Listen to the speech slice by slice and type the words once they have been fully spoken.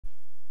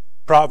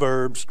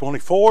Proverbs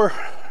 24.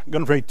 I'm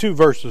going to read two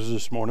verses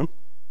this morning.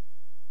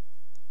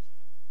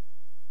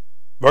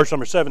 Verse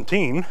number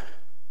 17. The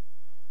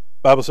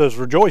Bible says,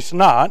 "Rejoice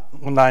not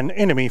when thine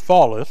enemy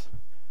falleth,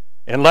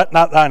 and let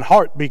not thine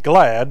heart be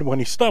glad when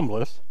he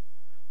stumbleth,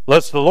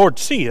 lest the Lord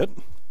see it,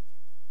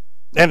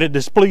 and it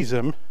displease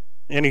him,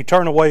 and he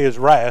turn away his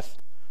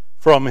wrath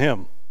from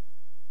him."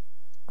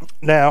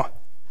 Now,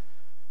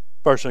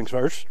 first things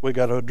first, we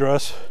got to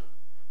address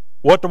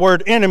what the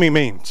word enemy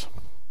means.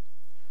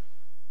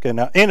 Okay,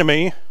 now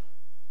enemy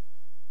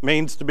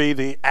means to be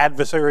the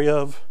adversary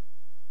of,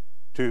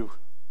 to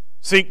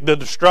seek the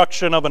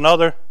destruction of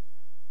another,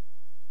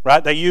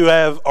 right? That you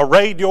have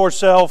arrayed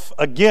yourself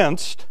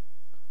against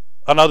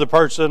another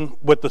person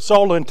with the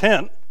sole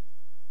intent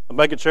of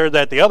making sure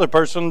that the other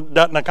person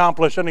doesn't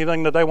accomplish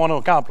anything that they want to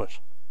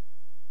accomplish.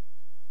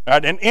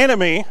 Right? An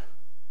enemy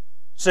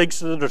seeks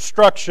the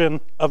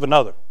destruction of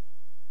another.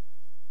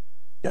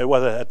 Okay,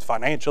 whether that's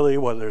financially,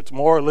 whether it's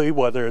morally,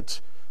 whether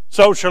it's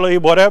socially,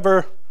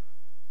 whatever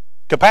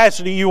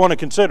capacity you want to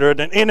consider it,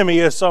 an enemy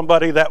is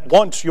somebody that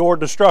wants your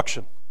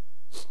destruction.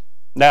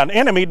 Now, an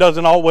enemy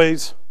doesn't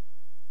always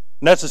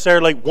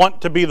necessarily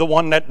want to be the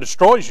one that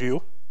destroys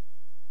you.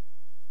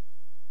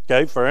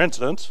 Okay, for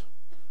instance,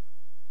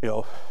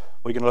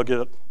 we can look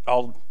at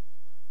all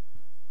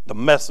the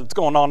mess that's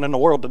going on in the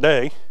world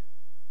today.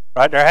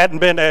 Right? There hadn't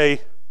been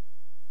a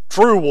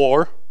true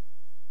war,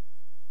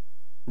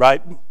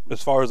 right,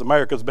 as far as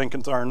America's been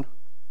concerned,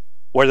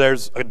 where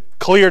there's a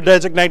clear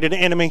designated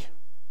enemy,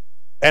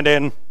 and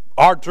then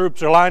our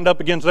troops are lined up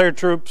against their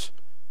troops.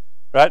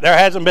 Right? There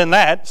hasn't been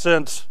that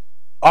since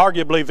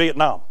arguably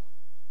Vietnam.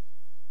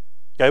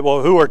 Okay,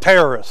 well, who are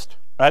terrorists?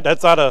 Right?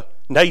 That's not a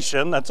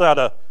nation. That's not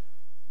a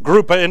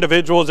group of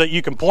individuals that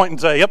you can point and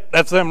say, yep,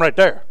 that's them right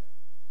there.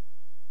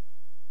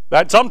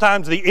 Right?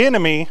 Sometimes the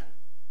enemy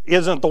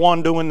isn't the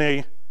one doing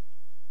the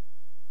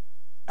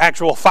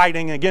actual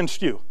fighting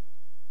against you.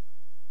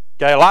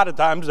 Okay, a lot of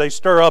times they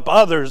stir up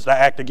others to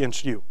act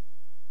against you.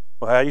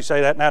 Well, how you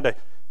say that nowadays?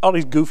 All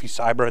these goofy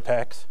cyber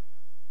attacks.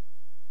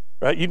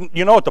 Right?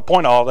 You know what the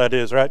point of all that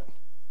is, right?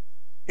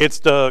 It's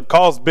to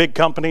cause big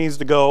companies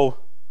to go,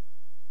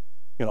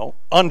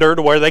 under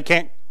to where they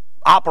can't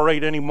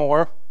operate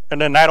anymore, and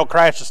then that'll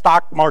crash the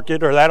stock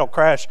market, or that'll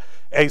crash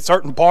a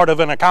certain part of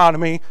an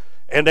economy,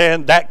 and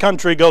then that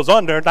country goes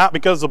under, not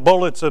because of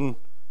bullets and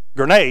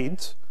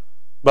grenades,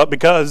 but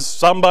because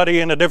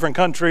somebody in a different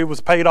country was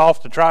paid off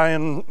to try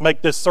and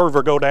make this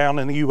server go down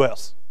in the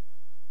U.S.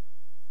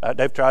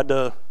 They've tried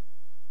to,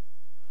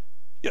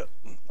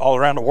 all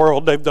around the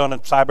world, they've done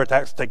cyber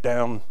attacks to take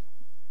down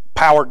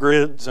power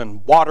grids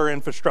and water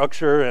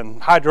infrastructure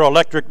and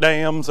hydroelectric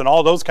dams and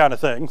all those kind of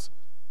things.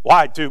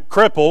 Why? To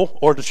cripple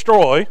or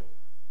destroy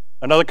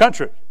another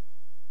country.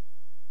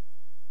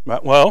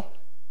 Right? Well,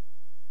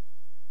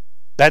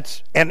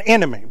 that's an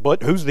enemy.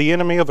 But who's the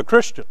enemy of a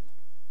Christian?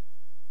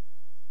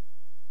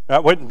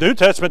 Right? What the New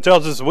Testament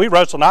tells us, we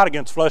wrestle not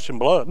against flesh and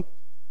blood.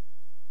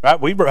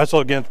 Right? We wrestle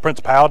against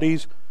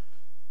principalities,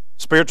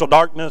 spiritual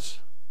darkness,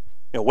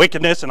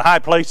 wickedness in high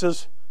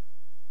places.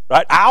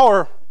 Right?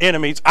 Our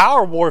enemies,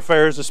 our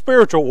warfare is a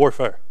spiritual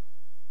warfare.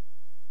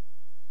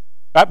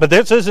 Right? But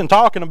this isn't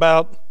talking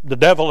about the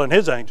devil and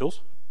his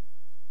angels.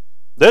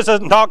 This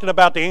isn't talking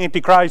about the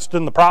Antichrist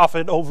and the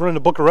prophet over in the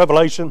book of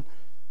Revelation.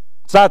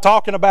 It's not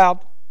talking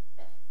about,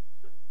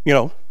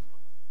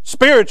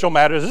 spiritual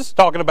matters. This is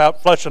talking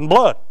about flesh and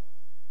blood.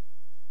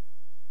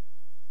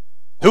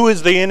 Who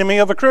is the enemy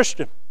of a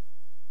Christian?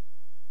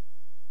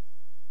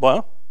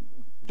 Well,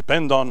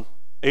 depends on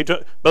each.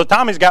 Brother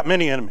Tommy's got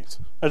many enemies.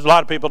 There's a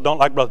lot of people who don't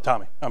like Brother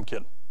Tommy. I'm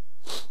kidding.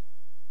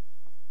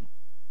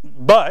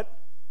 But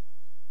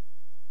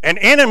an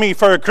enemy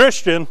for a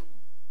Christian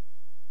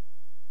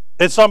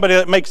is somebody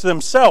that makes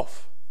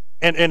themselves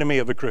an enemy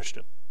of a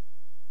Christian.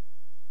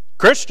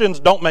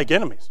 Christians don't make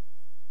enemies.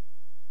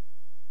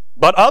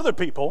 But other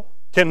people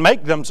can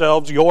make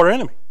themselves your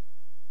enemy.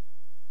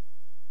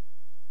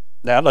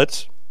 Now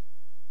let's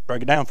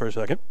break it down for a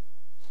second.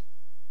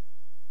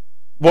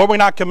 Were we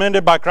not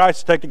commended by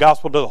Christ to take the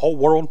gospel to the whole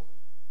world?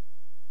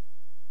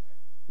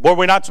 Were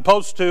we not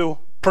supposed to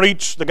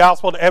preach the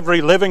gospel to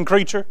every living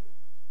creature?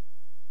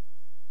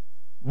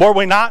 Were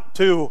we not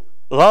to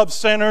love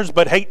sinners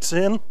but hate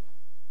sin?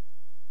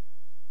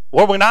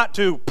 Were we not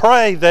to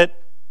pray that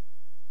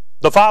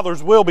the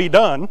Father's will be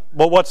done?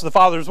 Well, what's the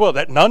Father's will?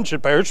 That none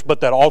should perish, but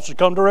that all should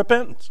come to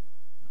repentance.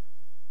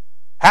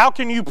 How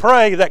can you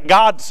pray that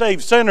God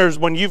save sinners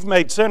when you've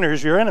made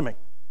sinners your enemy?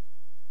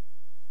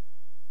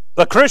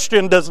 The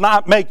Christian does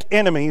not make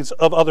enemies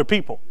of other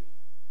people.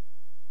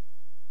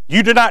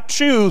 You do not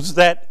choose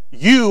that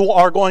you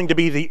are going to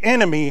be the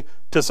enemy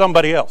to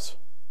somebody else.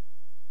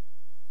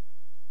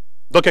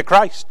 Look at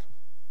Christ.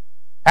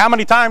 How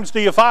many times do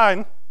you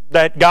find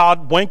that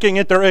God winking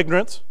at their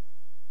ignorance,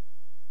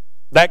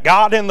 that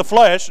God in the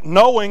flesh,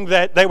 knowing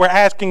that they were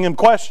asking him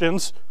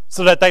questions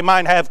so that they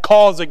might have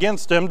cause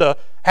against him to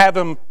have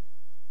him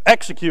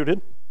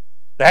executed,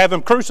 to have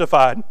him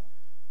crucified,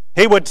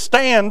 he would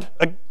stand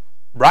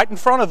right in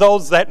front of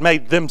those that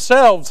made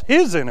themselves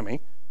his enemy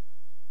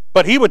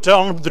But he would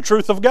tell them the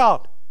truth of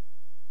God.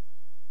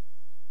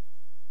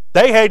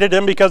 They hated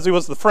him because he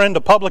was the friend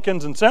of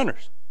publicans and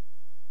sinners.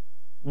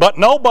 But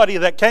nobody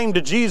that came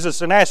to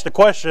Jesus and asked a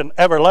question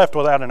ever left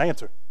without an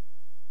answer.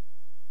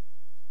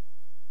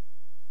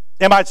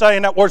 Am I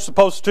saying that we're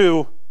supposed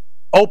to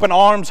open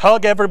arms,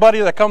 hug everybody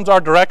that comes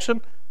our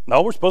direction?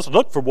 No, we're supposed to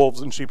look for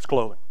wolves in sheep's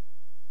clothing.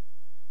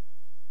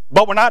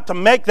 But we're not to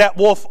make that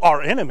wolf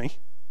our enemy.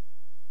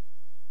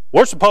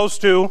 We're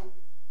supposed to,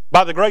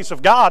 by the grace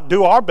of God,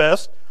 do our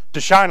best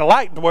to shine a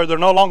light to where they're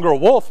no longer a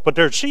wolf, but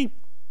they're sheep.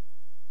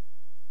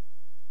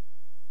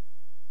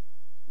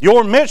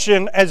 Your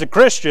mission as a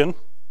Christian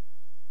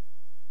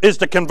is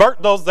to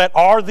convert those that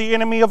are the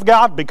enemy of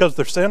God because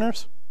they're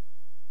sinners,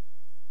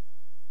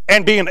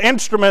 and be an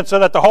instrument so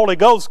that the Holy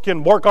Ghost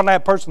can work on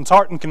that person's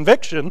heart and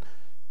conviction,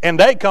 and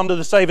they come to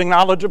the saving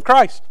knowledge of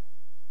Christ.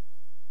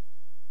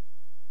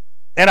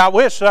 And I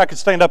wish that I could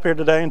stand up here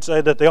today and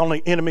say that the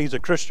only enemies a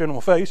Christian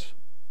will face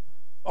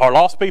are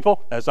lost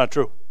people. That's not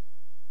true.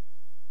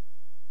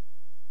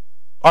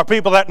 Are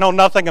people that know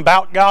nothing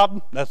about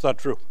God? That's not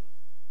true.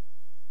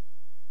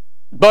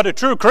 But a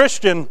true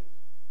Christian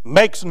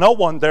makes no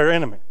one their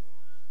enemy.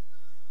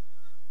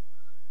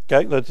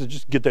 Okay, let's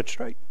just get that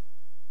straight.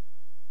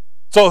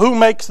 So who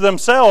makes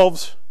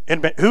themselves,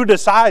 who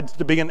decides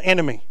to be an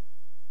enemy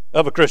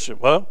of a Christian?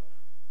 Well,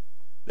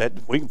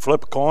 that we can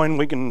flip a coin,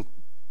 we can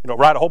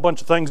write a whole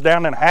bunch of things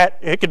down in a hat.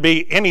 It could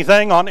be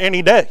anything on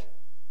any day.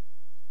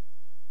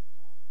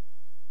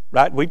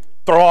 Right? We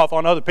throw off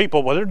on other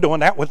people, well, they're doing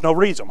that with no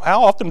reason.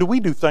 How often do we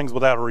do things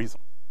without a reason?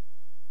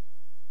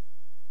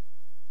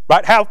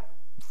 Right? How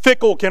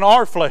fickle can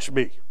our flesh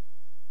be?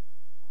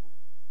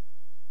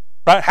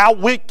 Right? How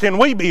weak can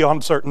we be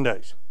on certain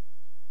days?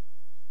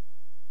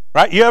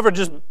 Right? You ever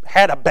just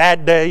had a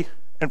bad day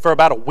and for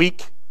about a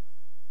week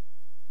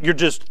you're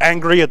just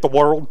angry at the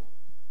world?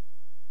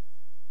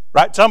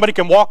 Right? Somebody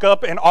can walk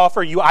up and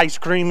offer you ice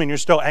cream and you're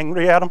still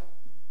angry at them.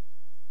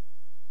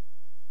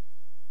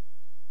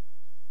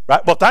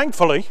 Right? Well,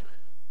 thankfully,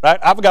 right,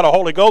 I've got a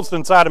Holy Ghost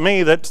inside of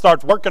me that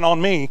starts working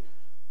on me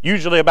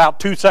usually about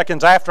 2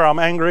 seconds after I'm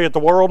angry at the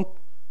world,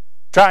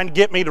 trying to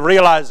get me to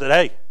realize that,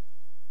 hey,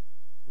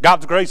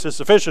 God's grace is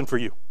sufficient for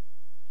you.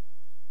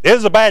 It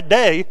is a bad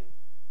day,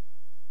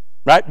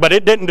 right? But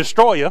it didn't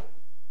destroy you.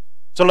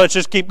 So let's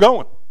just keep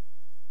going.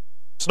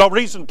 It's no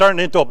reason to turn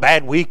it into a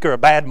bad week or a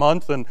bad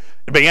month and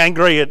to be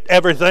angry at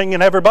everything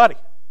and everybody.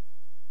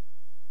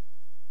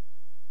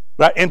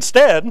 Right?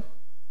 Instead,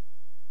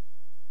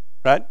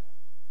 right?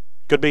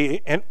 Could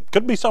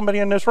be somebody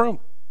in this room.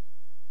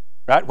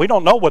 Right? We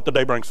don't know what the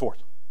day brings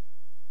forth.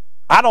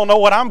 I don't know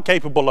what I'm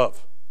capable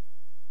of.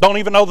 Don't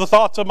even know the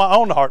thoughts of my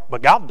own heart,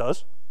 but God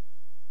does.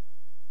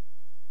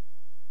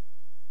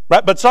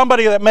 Right? But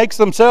somebody that makes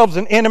themselves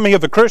an enemy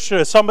of a Christian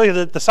is somebody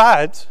that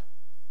decides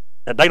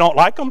that they don't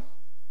like them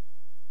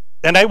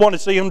and they want to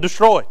see them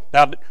destroyed.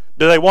 Now, do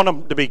they want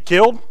them to be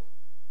killed?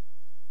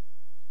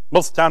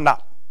 Most of the time,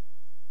 not.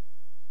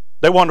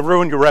 They want to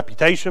ruin your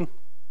reputation.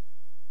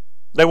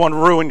 They want to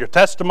ruin your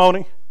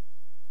testimony.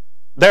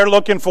 They're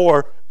looking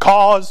for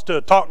cause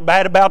to talk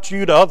bad about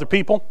you to other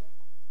people.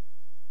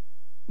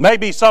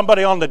 Maybe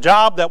somebody on the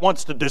job that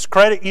wants to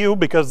discredit you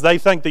because they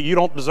think that you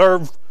don't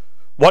deserve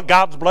what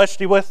God's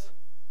blessed you with.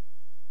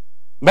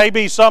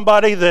 Maybe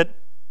somebody that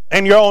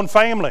in your own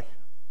family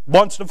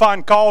wants to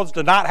find cause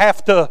to not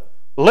have to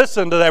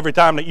listen to every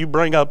time that you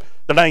bring up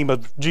the name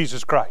of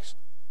Jesus Christ.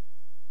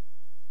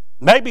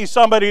 Maybe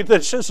somebody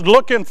that's just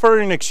looking for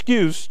an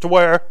excuse to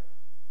where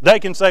they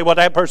can say what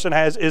that person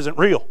has isn't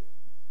real.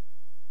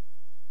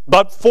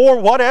 But for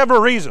whatever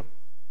reason,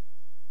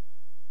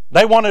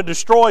 they want to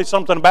destroy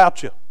something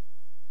about you.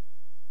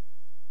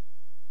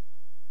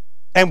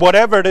 And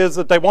whatever it is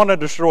that they want to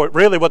destroy,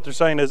 really what they're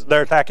saying is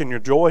they're attacking your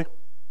joy.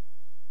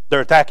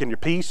 They're attacking your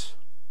peace.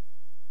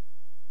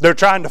 They're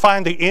trying to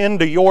find the end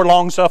to your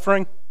long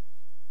suffering.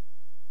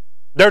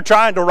 They're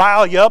trying to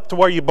rile you up to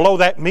where you blow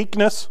that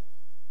meekness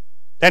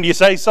and you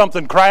say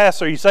something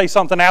crass or you say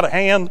something out of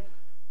hand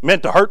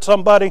meant to hurt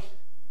somebody.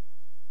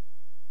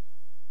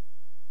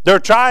 They're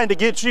trying to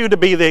get you to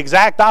be the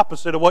exact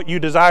opposite of what you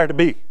desire to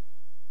be.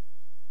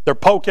 They're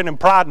poking and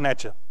prodding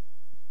at you.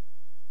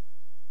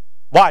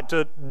 Why?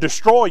 To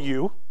destroy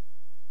you,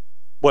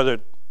 whether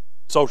it's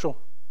social.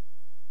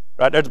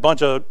 Right? There's a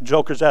bunch of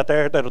jokers out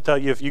there that'll tell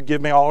you if you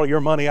give me all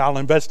your money, I'll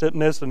invest it in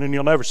this, and then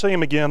you'll never see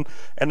them again.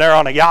 And they're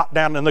on a yacht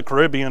down in the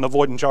Caribbean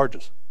avoiding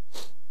charges.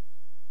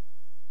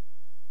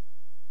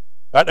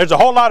 Right? There's a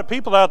whole lot of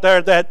people out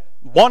there that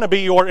want to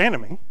be your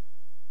enemy.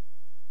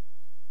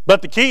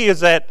 But the key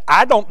is that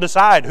I don't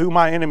decide who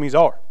my enemies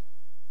are.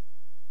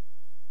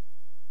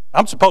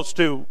 I'm supposed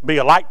to be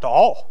a light to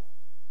all.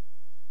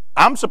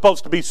 I'm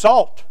supposed to be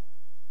salt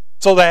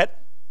so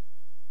that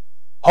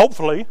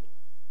hopefully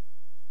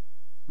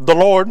the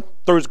Lord,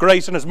 through His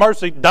grace and His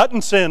mercy,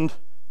 doesn't send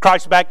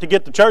Christ back to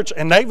get the church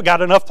and they've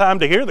got enough time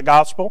to hear the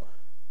gospel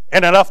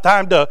and enough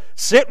time to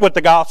sit with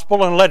the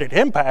gospel and let it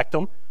impact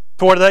them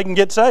to where they can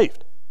get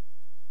saved.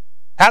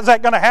 How's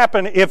that going to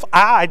happen if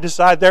I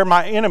decide they're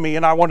my enemy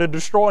and I want to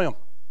destroy them?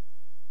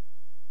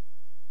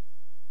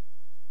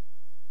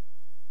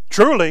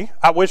 Truly,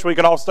 I wish we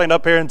could all stand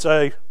up here and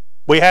say,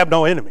 we have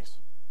no enemies.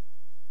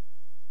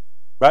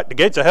 Right? The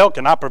gates of hell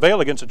cannot prevail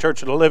against the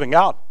church of the living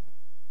God.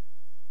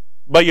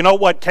 But you know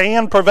what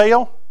can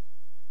prevail?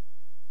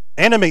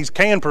 Enemies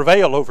can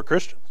prevail over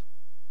Christians.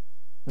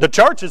 The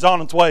church is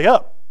on its way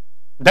up.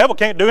 The devil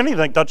can't do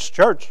anything to touch the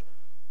church.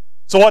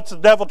 So what's the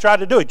devil try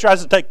to do? He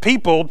tries to take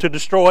people to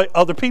destroy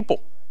other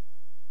people.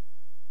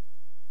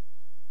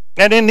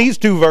 And in these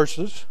two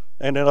verses,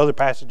 and in other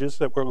passages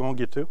that we're going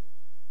to get to,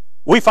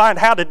 we find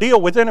how to deal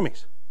with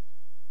enemies.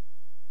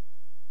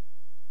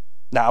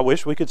 Now, I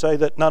wish we could say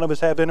that none of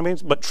us have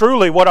enemies, but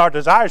truly what our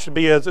desire should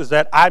be is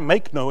that I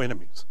make no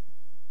enemies.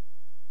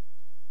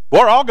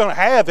 We're all going to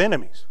have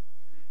enemies.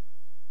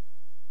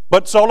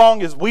 But so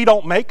long as we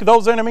don't make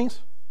those enemies,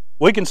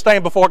 we can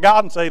stand before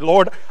God and say,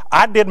 Lord,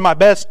 I did my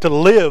best to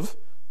live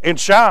and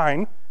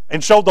shine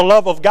and show the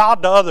love of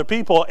God to other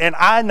people, and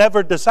I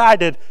never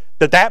decided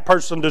that that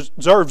person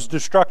deserves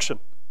destruction.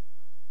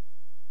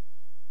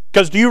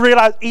 Because do you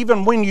realize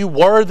even when you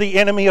were the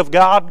enemy of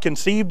God,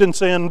 conceived in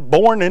sin,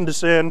 born into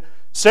sin,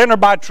 sinner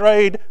by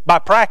trade, by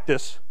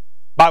practice,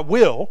 by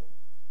will,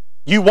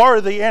 you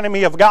were the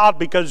enemy of God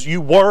because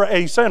you were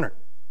a sinner.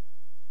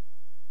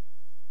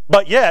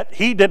 But yet,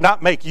 He did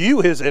not make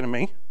you His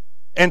enemy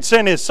and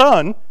send His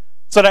Son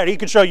so that He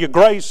could show you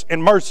grace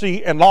and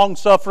mercy and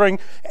long-suffering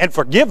and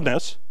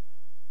forgiveness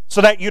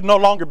so that you'd no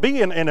longer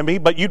be an enemy,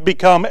 but you'd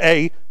become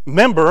a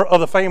member of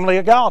the family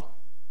of God.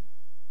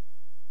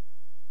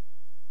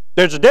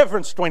 There's a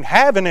difference between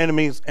having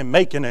enemies and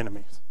making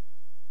enemies.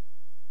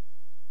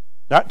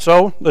 All right,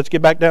 so let's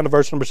get back down to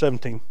verse number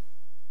 17. It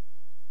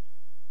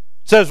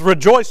says,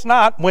 rejoice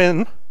not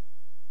when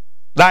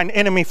thine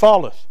enemy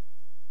falleth,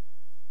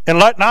 and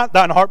let not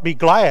thine heart be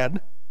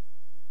glad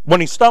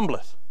when he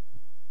stumbleth.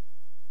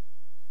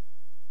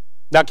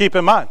 Now keep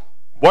in mind,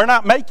 we're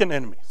not making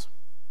enemies.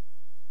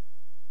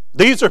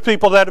 These are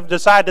people that have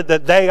decided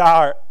that they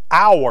are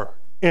our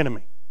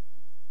enemy.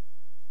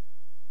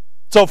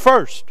 So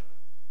first,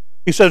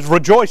 he says,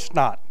 rejoice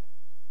not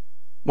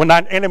when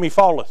thine enemy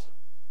falleth.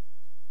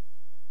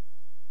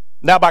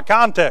 Now by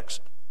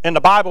context, in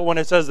the Bible when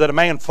it says that a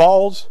man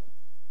falls,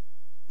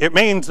 it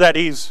means that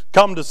he's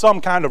come to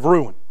some kind of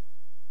ruin.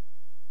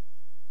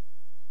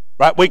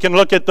 Right? We can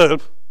look at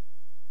the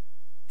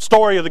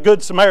story of the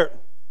Good Samaritan.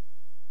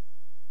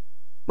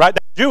 Right?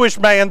 That Jewish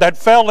man that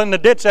fell in the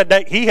ditch that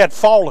day, he had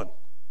fallen.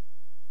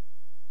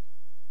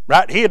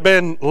 Right? He had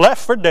been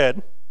left for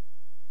dead.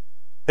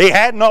 He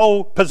had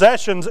no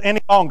possessions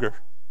any longer.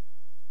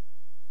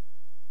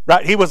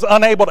 Right? He was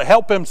unable to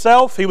help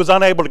himself. He was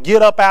unable to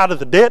get up out of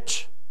the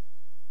ditch.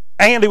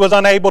 And he was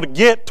unable to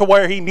get to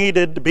where he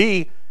needed to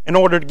be in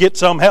order to get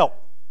some help.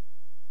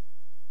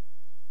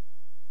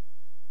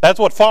 That's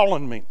what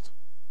fallen means.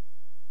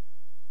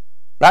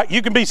 Right?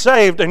 You can be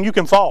saved and you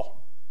can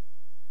fall.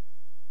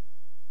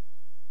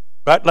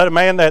 Right? Let a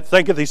man that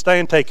thinketh he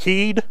stand take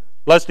heed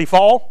lest he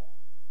fall.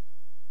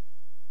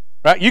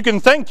 Right? You can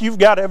think you've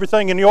got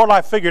everything in your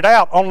life figured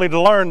out only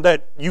to learn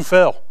that you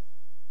fell.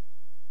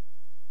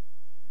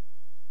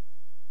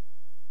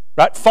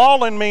 Right?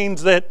 Fallen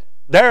means that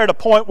they're at a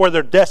point where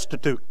they're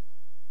destitute.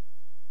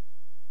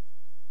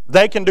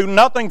 They can do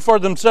nothing for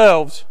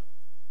themselves,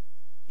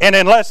 and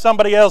unless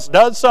somebody else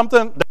does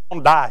something, they're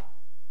going to die.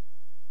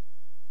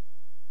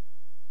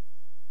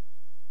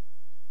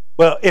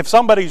 Well, if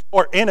somebody's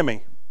your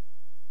enemy,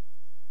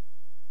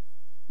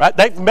 right,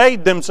 they've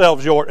made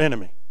themselves your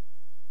enemy.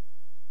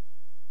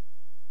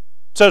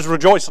 It says,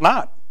 rejoice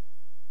not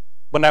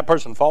when that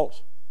person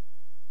falls.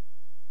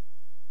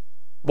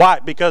 Why?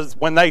 Because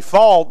when they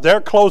fall, they're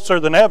closer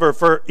than ever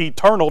for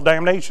eternal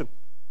damnation.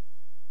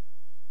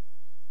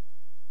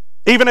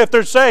 Even if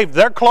they're saved,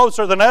 they're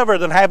closer than ever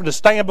than having to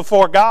stand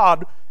before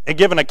God and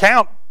give an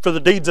account for the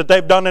deeds that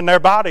they've done in their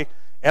body.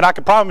 And I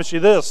can promise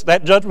you this,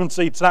 that judgment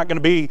seat's not going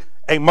to be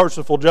a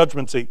merciful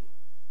judgment seat.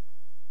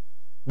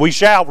 We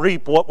shall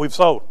reap what we've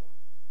sowed.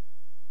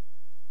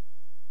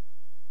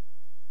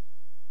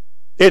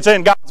 It's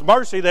in God's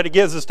mercy that He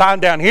gives us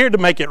time down here to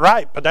make it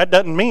right, but that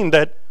doesn't mean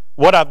that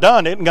what I've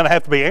done isn't going to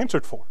have to be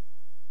answered for.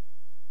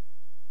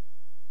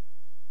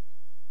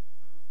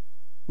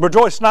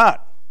 Rejoice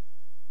not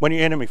when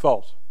your enemy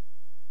falls.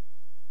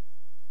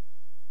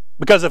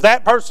 Because if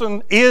that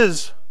person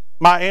is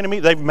my enemy,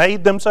 they've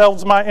made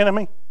themselves my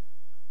enemy,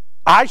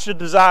 I should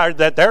desire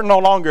that they're no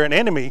longer an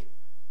enemy,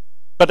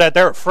 but that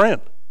they're a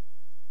friend.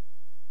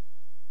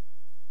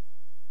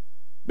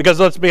 Because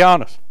let's be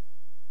honest,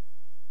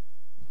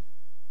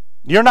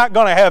 you're not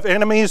going to have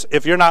enemies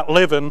if you're not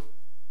living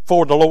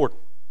for the Lord.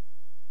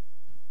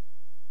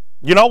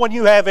 You know when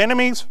you have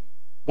enemies?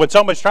 When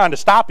somebody's trying to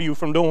stop you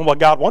from doing what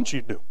God wants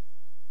you to do.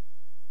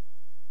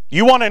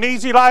 You want an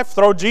easy life?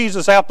 Throw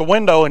Jesus out the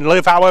window and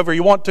live however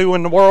you want to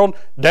in the world.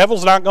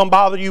 Devil's not going to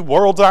bother you.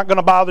 World's not going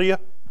to bother you.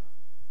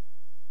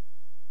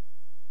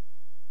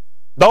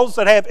 Those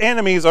that have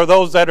enemies are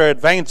those that are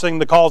advancing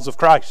the cause of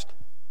Christ.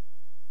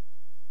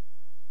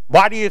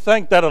 Why do you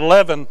think that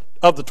 11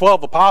 of the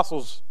 12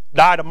 apostles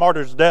died a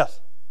martyr's death?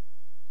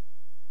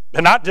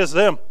 And not just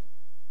them.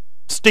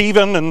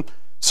 Stephen and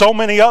so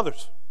many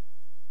others.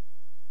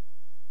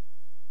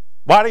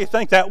 Why do you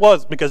think that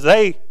was? Because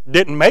they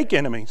didn't make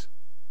enemies,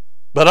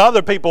 but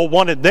other people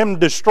wanted them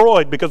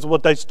destroyed because of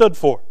what they stood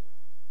for.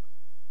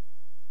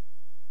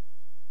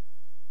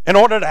 In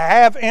order to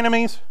have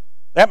enemies,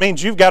 that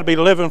means you've got to be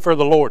living for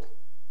the Lord.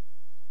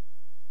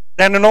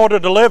 And in order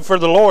to live for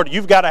the Lord,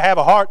 you've got to have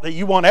a heart that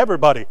you want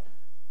everybody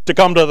to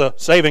come to the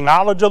saving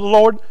knowledge of the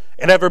Lord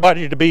and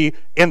everybody to be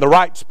in the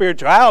right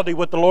spirituality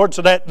with the Lord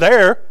so that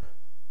they're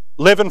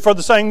living for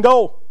the same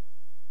goal.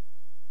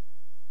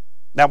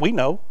 Now we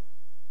know.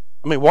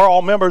 I mean, we're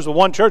all members of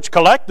one church.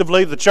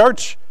 Collectively, the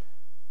church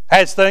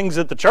has things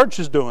that the church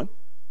is doing.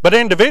 But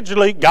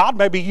individually, God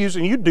may be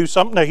using you to do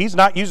something that He's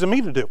not using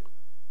me to do.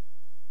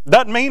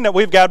 Doesn't mean that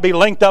we've got to be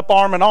linked up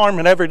arm in arm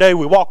and every day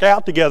we walk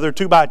out together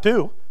 2 by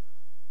 2.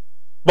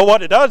 But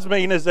what it does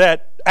mean is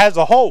that as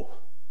a whole,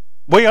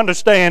 we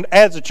understand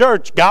as a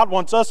church, God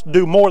wants us to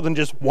do more than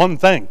just one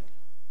thing.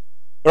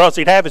 Or else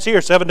He'd have us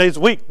here 7 days a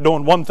week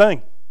doing one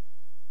thing.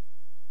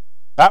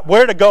 Right?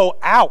 We're to go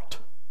out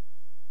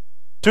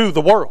to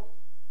the world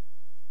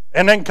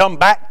and then come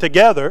back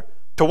together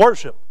to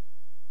worship.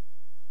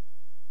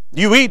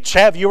 You each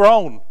have your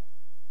own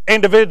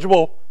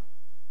individual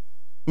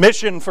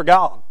mission for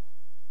God.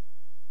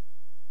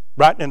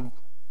 Right? And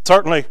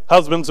certainly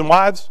husbands and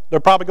wives,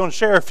 they're probably going to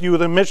share a few of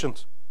them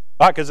missions.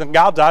 Right? Because in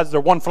God's eyes, they're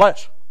one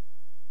flesh.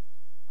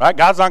 Right?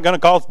 God's not going to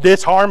cause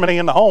disharmony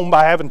in the home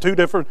by having two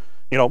different,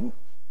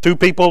 two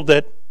people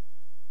that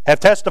have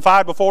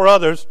testified before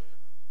others.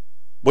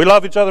 We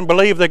love each other and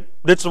believe that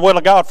it's the will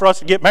of God for us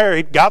to get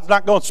married. God's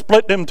not going to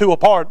split them two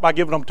apart by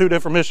giving them two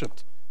different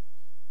missions.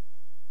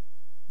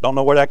 Don't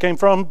know where that came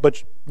from,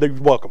 but they're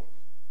welcome.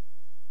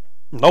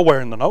 Nowhere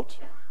in the notes.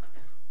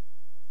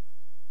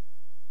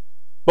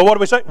 But what do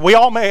we say? We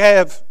all may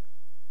have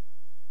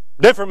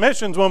different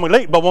missions when we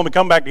leave, but when we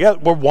come back together,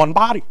 we're one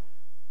body.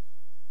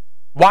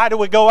 Why do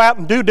we go out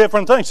and do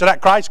different things? So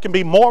that Christ can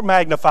be more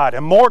magnified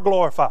and more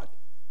glorified.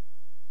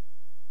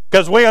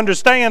 Because we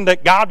understand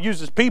that God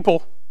uses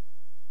people,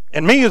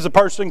 and me as a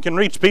person can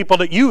reach people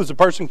that you as a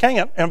person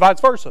can't, and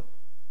vice versa.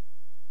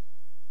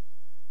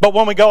 But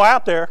when we go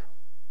out there,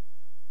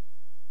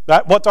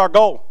 what's our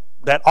goal?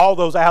 That all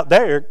those out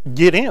there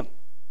get in.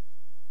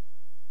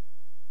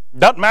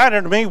 Doesn't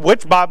matter to me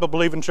which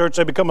Bible-believing church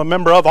they become a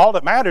member of. All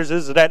that matters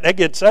is that they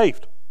get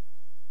saved.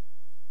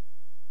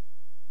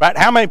 Right?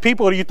 How many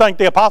people do you think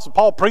the Apostle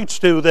Paul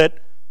preached to that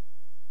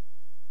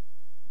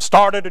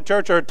started a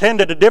church or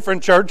attended a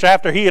different church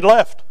after he had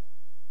left?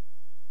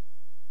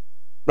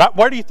 Right?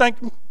 Where do you think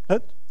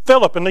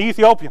Philip and the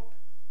Ethiopian?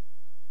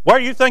 Where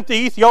do you think the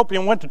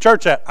Ethiopian went to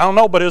church at? I don't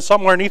know, but it was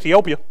somewhere in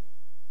Ethiopia.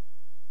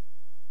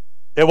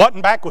 It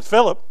wasn't back with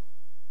Philip.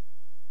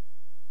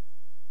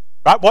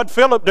 Right? What did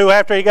Philip do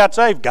after he got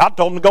saved? God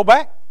told him to go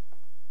back.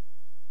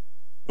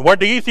 And where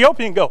did the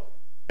Ethiopian go?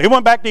 He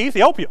went back to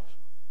Ethiopia.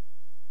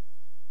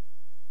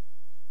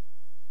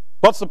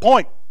 What's the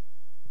point?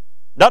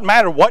 Doesn't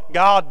matter what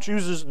God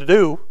chooses to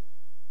do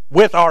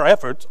with our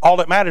efforts. All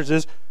that matters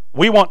is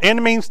we want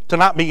enemies to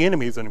not be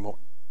enemies anymore.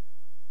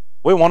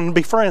 We want them to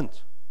be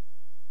friends.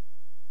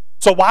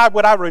 So why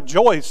would I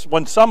rejoice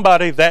when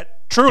somebody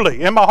that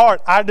truly, in my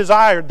heart, I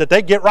desired that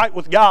they get right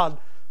with God,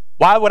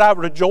 why would I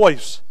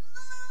rejoice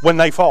when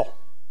they fall?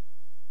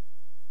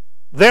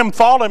 Them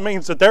falling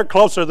means that they're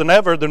closer than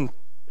ever than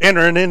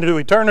entering into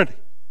eternity.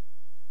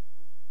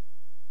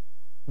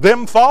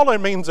 Them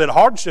falling means that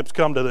hardships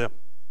come to them.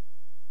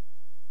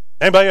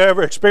 Anybody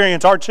ever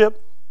experienced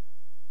hardship?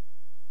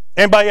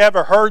 Anybody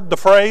ever heard the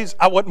phrase,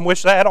 I wouldn't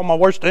wish that on my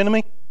worst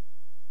enemy?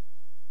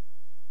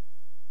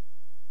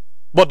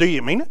 Well, do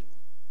you mean it?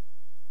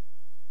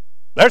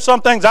 There's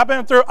some things I've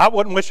been through I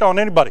wouldn't wish on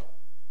anybody.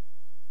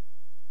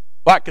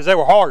 Why? Because they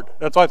were hard.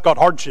 That's why it's called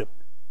hardship.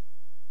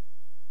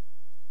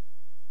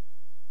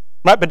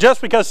 Right? But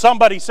just because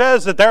somebody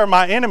says that they're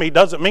my enemy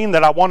doesn't mean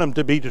that I want them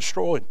to be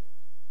destroyed.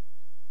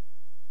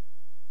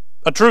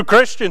 A true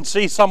Christian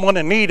sees someone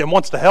in need and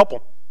wants to help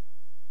them.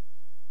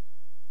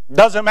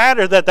 Doesn't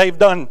matter that they've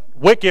done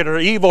wicked or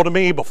evil to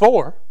me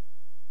before.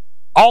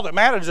 All that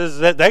matters is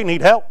that they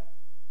need help.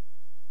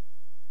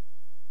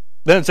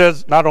 Then it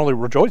says, not only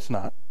rejoice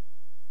not,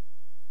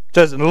 it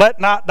says, let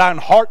not thine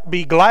heart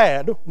be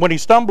glad when he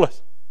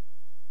stumbleth.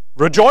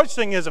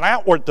 Rejoicing is an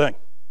outward thing.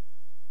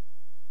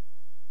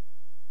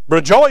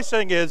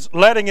 Rejoicing is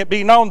letting it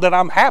be known that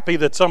I'm happy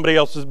that somebody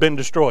else has been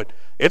destroyed.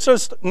 It's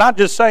just not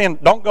just saying,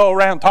 don't go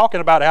around talking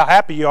about how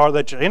happy you are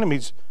that your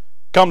enemies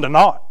come to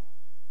naught.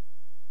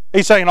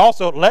 He's saying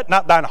also, let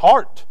not thine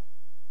heart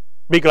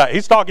be glad.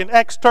 He's talking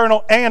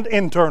external and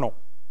internal.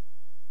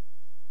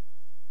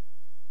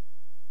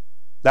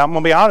 Now I'm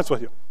going to be honest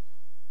with you.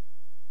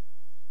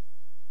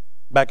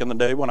 Back in the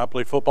day when I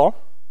played football,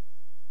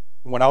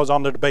 when I was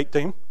on the debate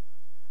team,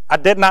 I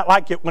did not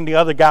like it when the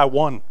other guy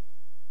won.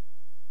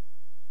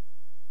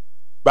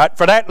 But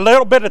for that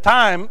little bit of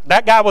time,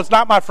 that guy was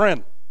not my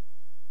friend.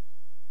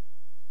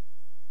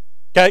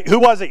 Okay, who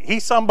was he?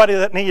 He's somebody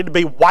that needed to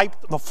be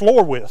wiped the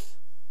floor with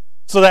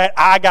so that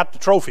I got the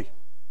trophy.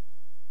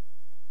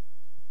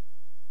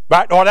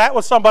 Right? Or that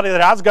was somebody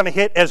that I was going to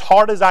hit as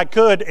hard as I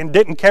could and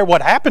didn't care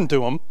what happened to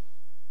them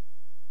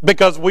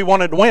because we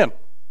wanted to win.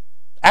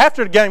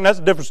 After the game, that's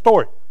a different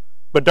story.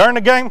 But during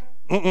the game,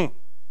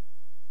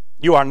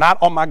 you are not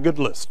on my good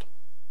list.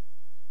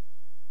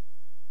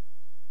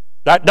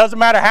 That doesn't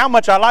matter how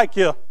much I like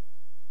you.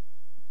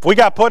 If we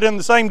got put in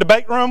the same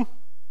debate room,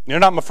 you're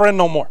not my friend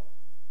no more.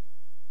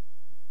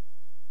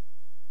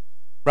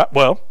 Right?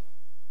 Well,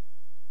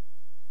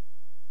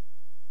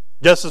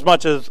 just as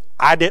much as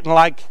I didn't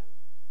like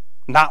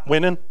not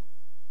winning,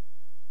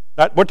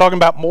 we're talking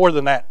about more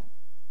than that.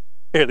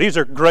 Here, these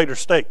are greater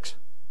stakes.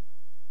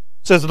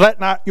 It says, let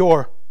not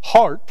your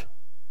heart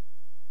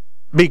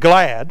be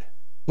glad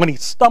when he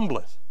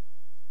stumbleth.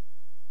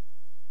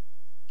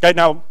 Okay,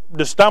 now,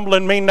 does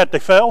stumbling mean that they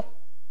fell?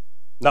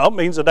 No, it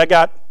means that they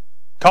got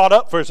caught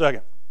up for a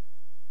second.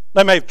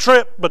 They may have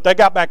tripped, but they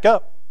got back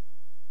up.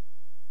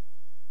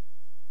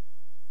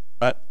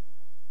 Right?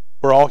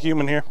 We're all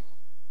human here.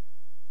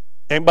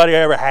 Anybody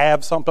ever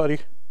have somebody?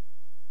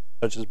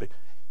 Let's just be.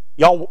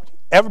 Y'all,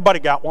 everybody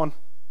got one.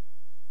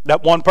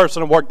 That one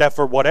person at work that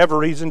for whatever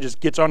reason just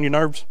gets on your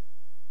nerves.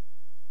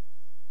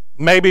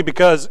 Maybe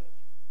because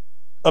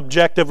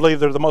objectively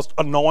they're the most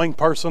annoying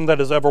person that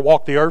has ever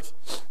walked the earth.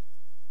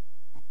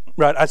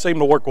 Right? I seem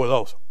to work with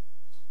those.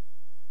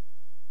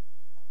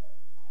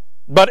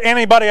 But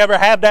anybody ever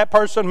had that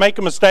person make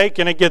a mistake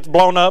and it gets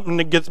blown up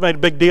and it gets made a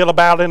big deal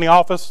about in the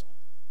office?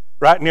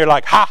 Right? And you're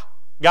like, ha,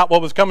 got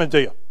what was coming to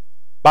you.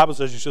 The Bible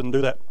says you shouldn't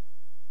do that.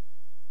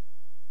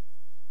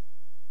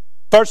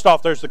 First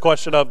off, there's the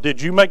question of,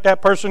 did you make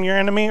that person your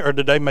enemy or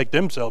did they make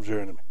themselves your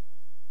enemy?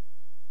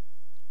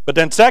 But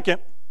then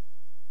second,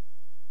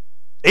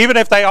 even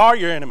if they are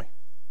your enemy,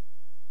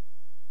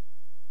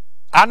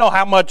 I know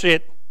how much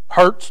it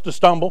hurts to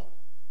stumble.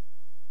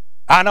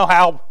 I know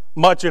how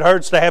much it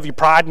hurts to have your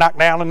pride knocked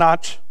down a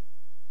notch.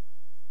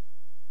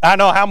 I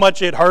know how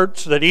much it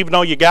hurts that even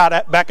though you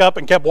got back up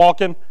and kept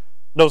walking,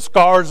 those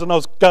scars and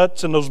those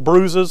cuts and those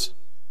bruises.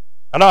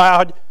 I know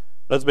how,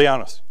 let's be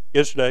honest,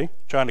 yesterday,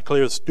 trying to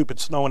clear the stupid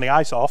snow and the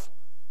ice off,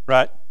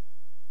 right?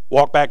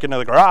 Walk back into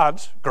the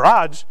garage.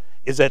 Garage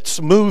is that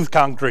smooth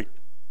concrete,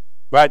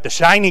 right? The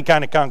shiny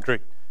kind of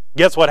concrete.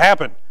 Guess what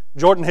happened?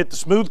 Jordan hit the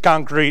smooth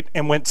concrete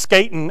and went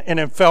skating and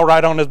then fell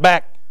right on his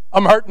back.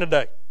 I'm hurting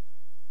today.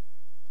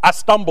 I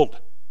stumbled.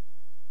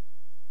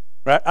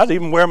 Right? I was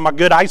even wearing my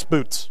good ice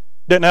boots.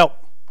 Didn't help.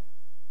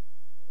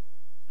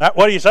 Right?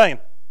 What are you saying?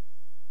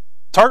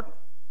 It's hurting.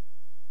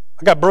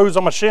 I got bruise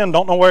on my shin.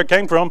 Don't know where it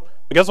came from.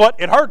 But guess what?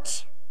 It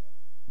hurts.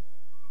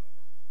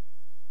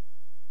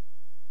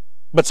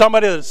 But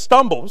somebody that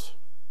stumbles,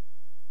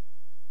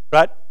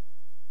 right?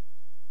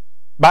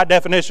 By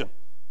definition,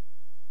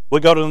 we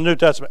go to the New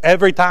Testament.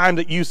 Every time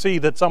that you see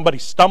that somebody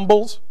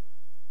stumbles,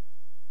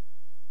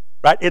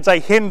 right, it's a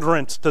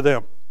hindrance to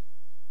them.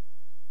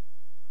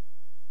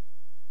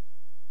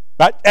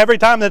 Right? Every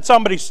time that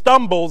somebody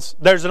stumbles,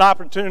 there's an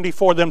opportunity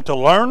for them to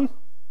learn,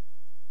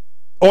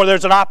 or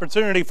there's an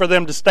opportunity for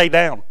them to stay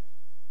down.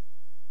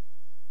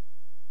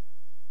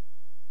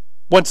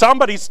 When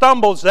somebody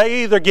stumbles,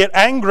 they either get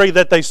angry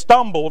that they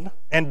stumbled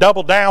and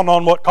double down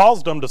on what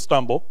caused them to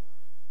stumble,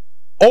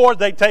 or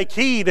they take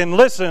heed and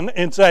listen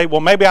and say, well,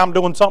 maybe I'm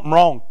doing something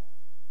wrong.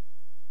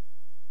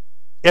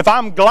 If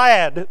I'm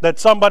glad that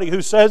somebody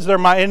who says they're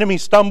my enemy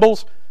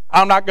stumbles,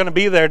 I'm not going to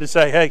be there to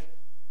say, hey,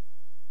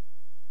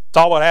 it's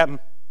all what happened.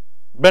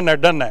 Been there,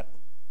 done that.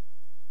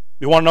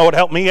 You want to know what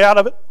helped me out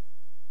of it?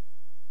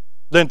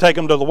 Then take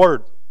them to the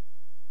Word.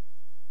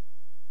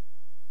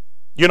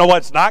 You know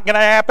what's not going to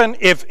happen?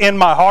 If in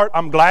my heart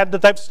I'm glad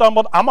that they've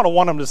stumbled, I'm going to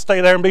want them to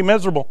stay there and be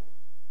miserable.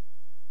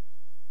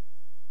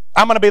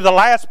 I'm going to be the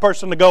last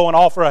person to go and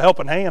offer a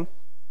helping hand.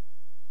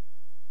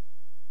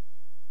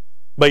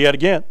 But yet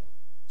again,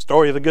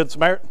 story of the Good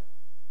Samaritan.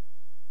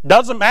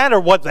 Doesn't matter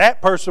what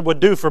that person would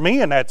do for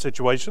me in that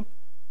situation.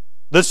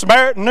 The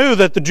Samaritan knew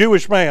that the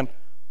Jewish man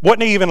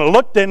wouldn't even have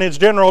looked in his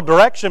general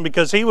direction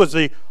because he was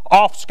the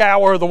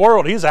offscour of the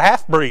world. He's a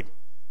half-breed.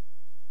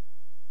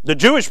 The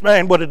Jewish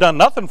man would have done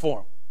nothing for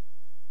him.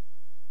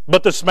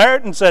 But the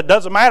Samaritan said,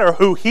 doesn't matter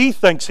who he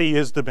thinks he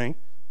is to me.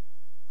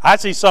 I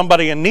see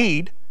somebody in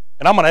need,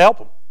 and I'm going to help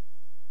him.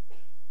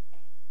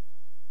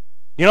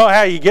 You know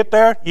how you get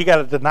there? You got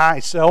to deny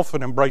self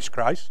and embrace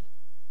Christ.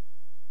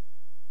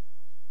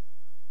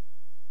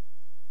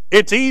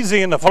 It's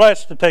easy in the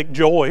flesh to take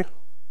joy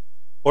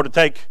or to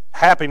take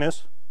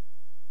happiness,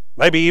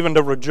 maybe even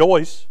to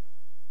rejoice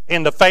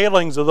in the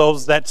failings of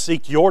those that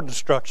seek your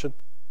destruction.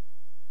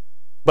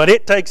 But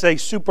it takes a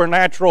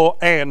supernatural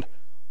and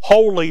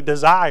holy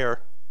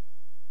desire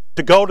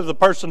to go to the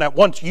person that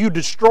wants you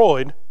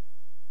destroyed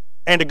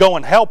and to go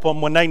and help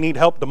them when they need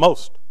help the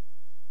most.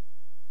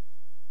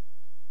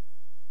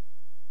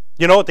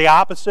 You know what the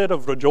opposite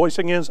of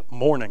rejoicing is?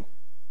 Mourning.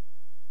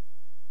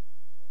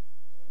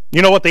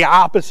 You know what the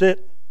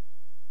opposite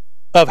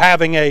of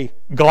having a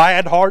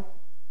glad heart?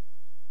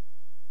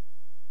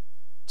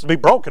 It's to be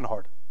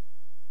brokenhearted.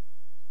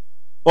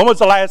 When was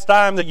the last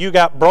time that you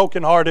got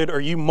brokenhearted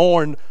or you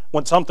mourned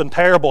when something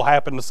terrible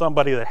happened to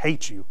somebody that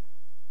hates you?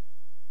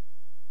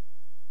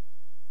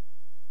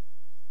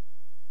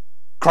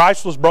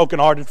 Christ was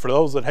brokenhearted for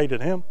those that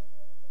hated him.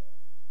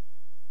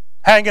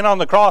 Hanging on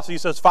the cross, he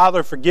says,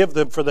 Father, forgive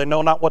them, for they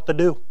know not what to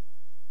do.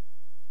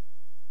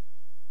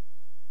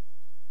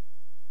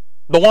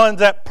 The ones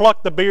that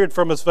plucked the beard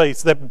from his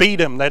face, that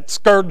beat him, that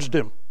scourged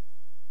him,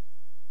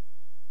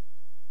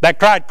 that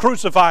cried,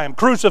 crucify him,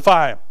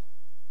 crucify him.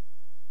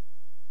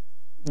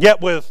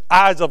 Yet with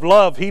eyes of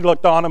love, he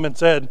looked on him and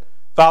said,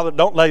 Father,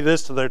 don't lay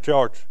this to their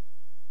charge.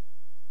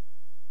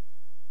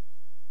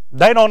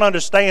 They don't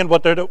understand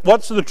what they're doing.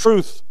 What's the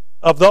truth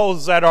of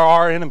those that are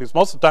our enemies?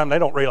 Most of the time, they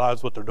don't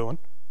realize what they're doing.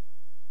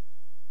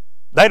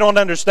 They don't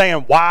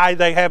understand why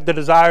they have the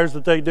desires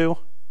that they do.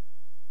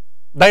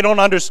 They don't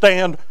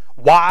understand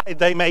why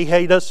they may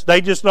hate us. They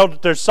just know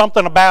that there's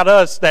something about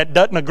us that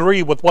doesn't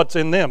agree with what's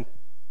in them.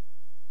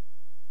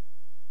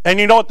 And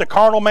you know what the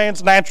carnal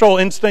man's natural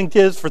instinct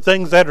is for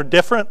things that are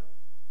different?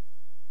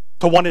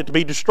 To want it to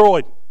be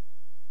destroyed.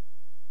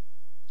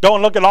 Go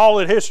and look at all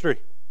of history.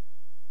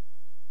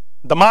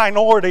 The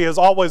minority is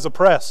always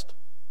oppressed.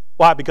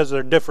 Why? Because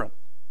they're different.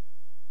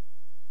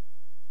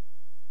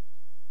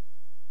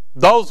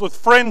 Those with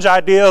fringe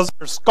ideas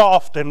are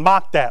scoffed and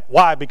mocked at.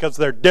 Why? Because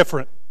they're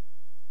different.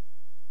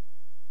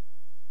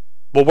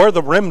 Well, we're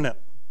the remnant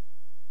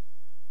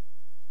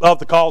of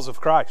the cause of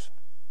Christ.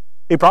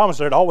 He promised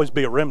there'd always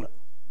be a remnant.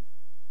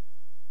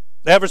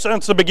 Ever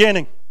since the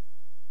beginning,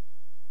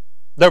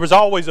 there was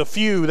always a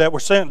few that were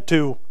sent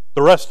to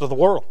the rest of the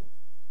world.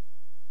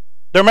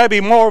 There may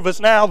be more of us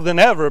now than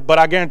ever, but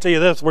I guarantee you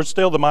this, we're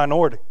still the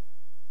minority.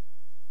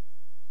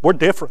 We're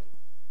different.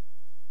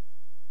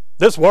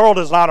 This world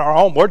is not our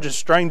home. We're just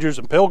strangers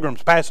and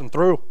pilgrims passing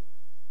through.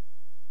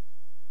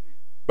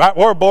 Right?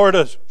 We're aboard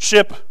a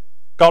ship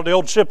called the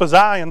Old Ship of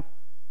Zion,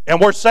 and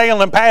we're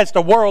sailing past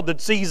a world that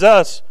sees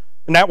us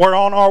and that we're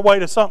on our way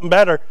to something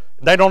better.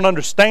 They don't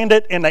understand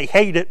it, and they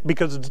hate it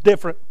because it's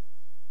different.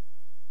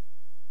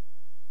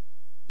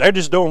 They're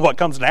just doing what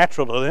comes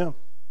natural to them.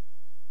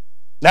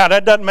 Now,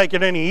 that doesn't make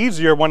it any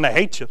easier when they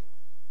hate you.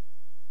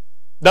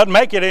 Doesn't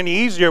make it any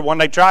easier when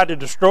they try to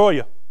destroy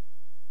you.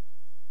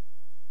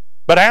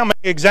 But how many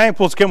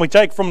examples can we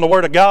take from the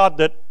Word of God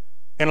that,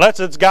 unless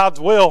it's God's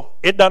will,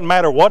 it doesn't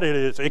matter what it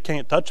is, it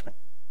can't touch me?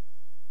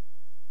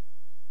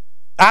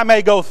 I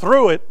may go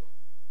through it,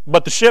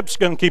 but the ship's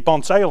going to keep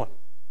on sailing.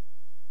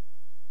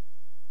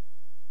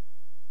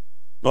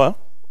 Well,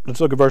 let's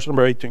look at verse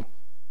number 18.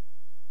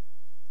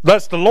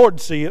 Lest the Lord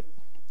see it,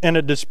 and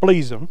it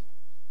displease him,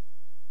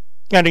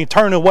 and he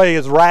turn away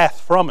his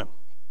wrath from him.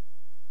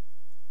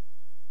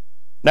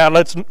 Now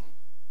let's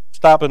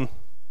stop and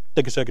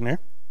take a second here.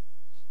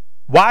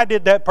 Why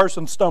did that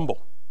person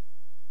stumble?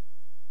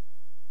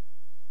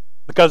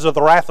 Because of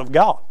the wrath of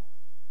God.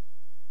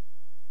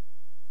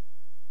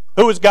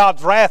 Who is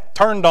God's wrath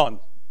turned on?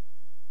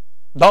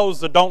 Those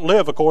that don't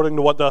live according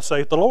to what thus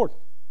saith the Lord.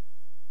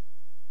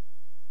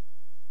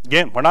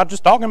 Again, we're not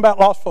just talking about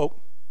lost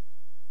folk.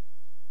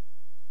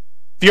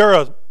 If you're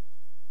a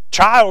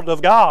child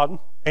of God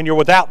and you're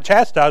without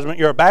chastisement,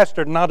 you're a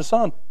bastard and not a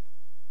son.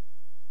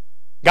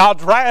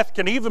 God's wrath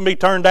can even be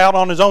turned out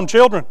on his own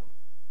children.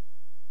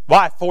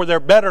 Why? For their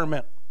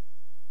betterment.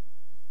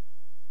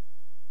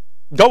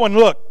 Go and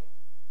look.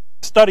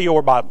 Study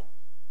your Bible.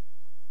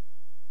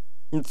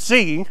 And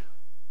see,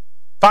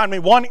 find me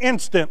one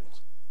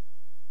instance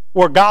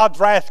where God's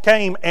wrath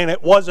came and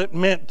it wasn't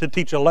meant to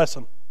teach a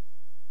lesson.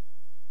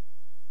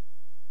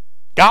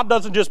 God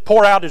doesn't just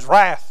pour out his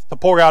wrath to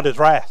pour out his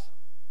wrath.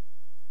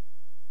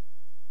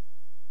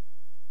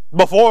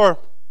 Before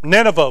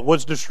Nineveh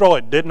was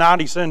destroyed, did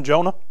not he send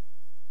Jonah?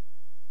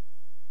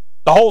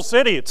 The whole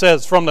city, it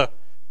says, from the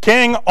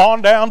king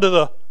on down to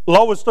the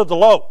lowest of the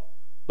low,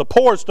 the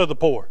poorest of the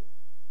poor,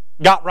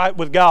 got right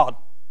with God.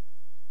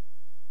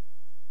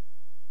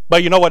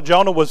 But you know what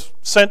Jonah was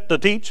sent to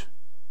teach?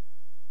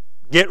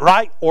 Get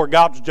right or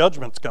God's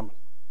judgment's coming.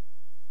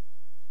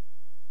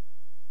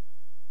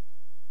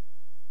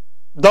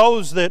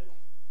 Those that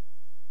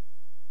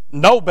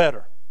know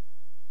better.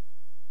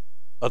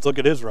 Let's look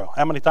at Israel.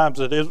 How many times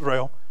did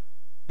Israel,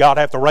 God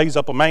have to raise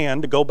up a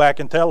man to go back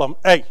and tell them,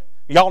 hey,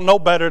 y'all know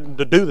better than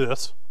to do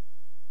this,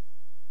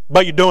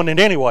 but you're doing it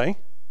anyway.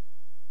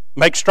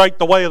 Make straight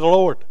the way of the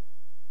Lord.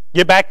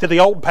 Get back to the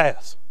old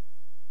paths.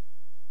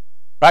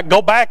 Right?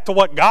 Go back to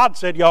what God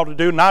said you ought to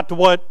do, not to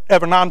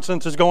whatever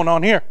nonsense is going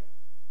on here.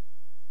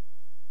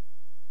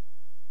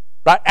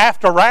 Right?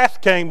 After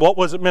wrath came, what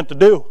was it meant to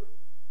do?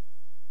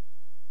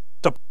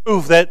 To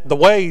prove that the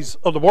ways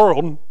of the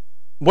world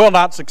will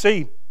not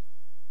succeed.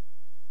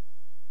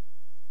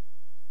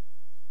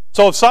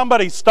 So if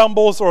somebody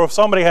stumbles or if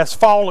somebody has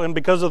fallen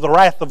because of the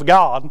wrath of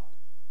God,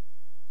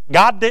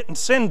 God didn't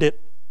send it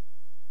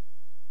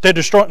to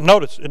destroy.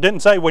 Notice, it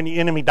didn't say when the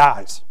enemy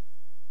dies.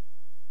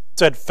 It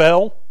said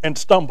fell and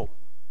stumbled.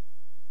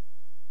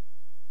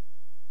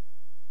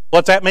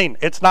 What's that mean?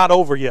 It's not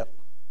over yet.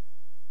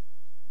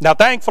 Now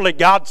thankfully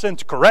God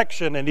sends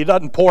correction and he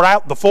doesn't pour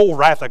out the full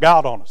wrath of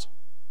God on us.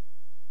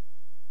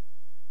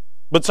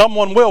 But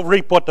someone will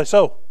reap what they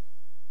sow.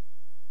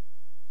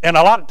 And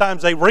a lot of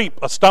times they reap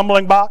a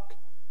stumbling block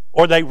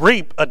or they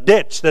reap a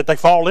ditch that they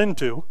fall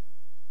into.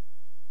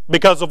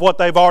 because of what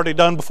they've already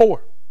done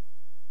before.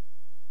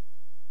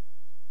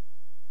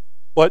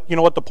 But you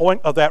know what the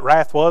point of that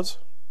wrath was?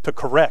 To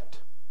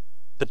correct,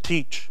 to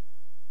teach,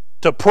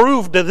 to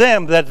prove to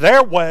them that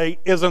their way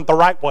isn't the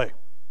right way.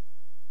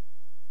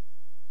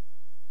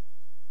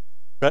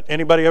 But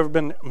anybody ever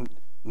been,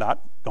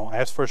 not going to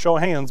ask for a show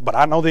of hands, but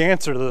I know the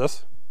answer to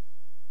this.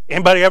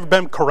 Anybody ever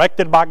been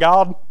corrected by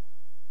God?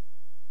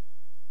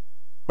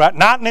 Right?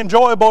 Not an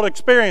enjoyable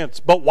experience,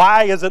 but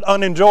why is it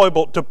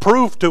unenjoyable? To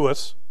prove to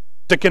us,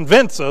 to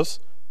convince us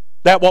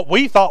that what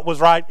we thought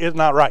was right is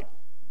not right.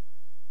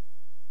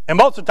 And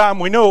most of the time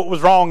we knew it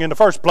was wrong in the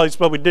first place,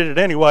 but we did it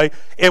anyway,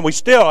 and we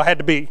still had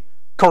to be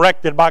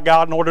corrected by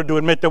God in order to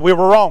admit that we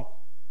were wrong.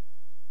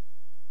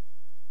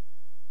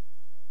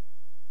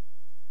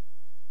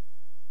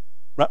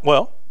 Right?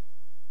 Well,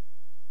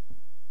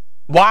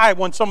 why,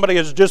 when somebody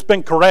has just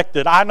been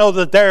corrected, I know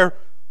that they're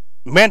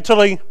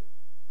mentally,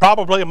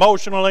 probably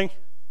emotionally,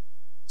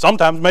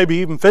 sometimes maybe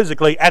even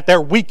physically, at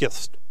their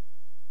weakest.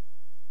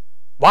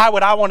 Why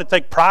would I want to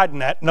take pride in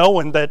that,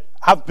 knowing that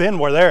I've been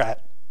where they're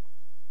at?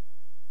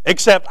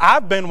 Except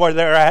I've been where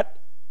they're at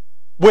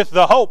with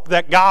the hope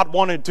that God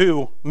wanted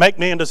to make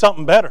me into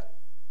something better.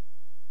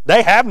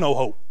 They have no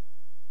hope.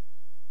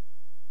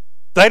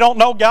 They don't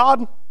know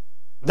God.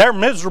 They're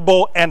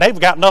miserable and they've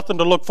got nothing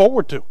to look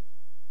forward to.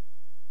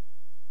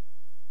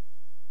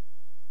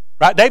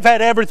 Right? They've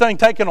had everything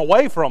taken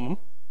away from them.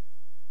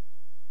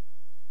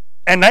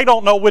 And they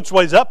don't know which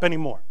way's up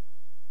anymore.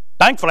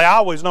 Thankfully, I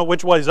always know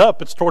which way's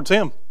up. It's towards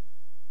Him.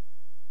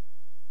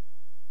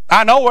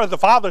 I know where the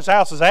Father's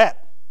house is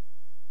at.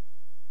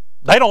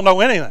 They don't know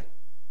anything.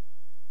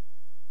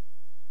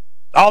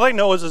 All they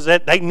know is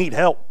that they need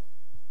help.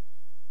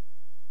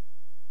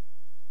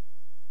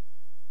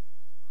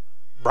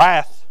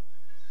 Wrath,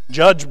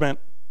 judgment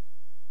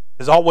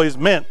is always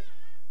meant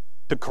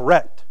to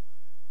correct.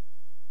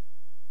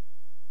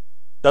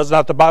 Does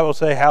not the Bible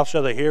say, how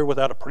shall they hear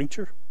without a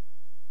preacher?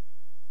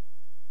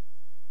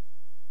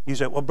 You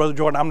say, well, Brother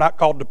Jordan, I'm not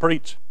called to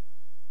preach.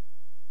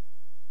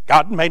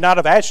 God may not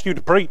have asked you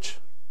to preach.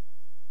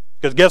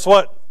 Because guess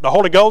what? The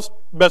Holy Ghost,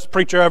 best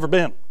preacher ever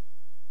been.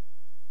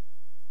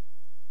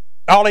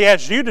 All He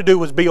asked you to do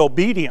was be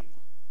obedient.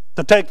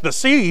 To take the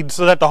seed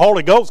so that the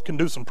Holy Ghost can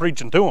do some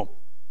preaching to them.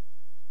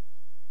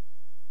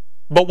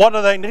 But what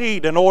do they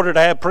need in order to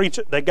have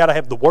preaching? They got to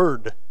have the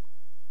Word.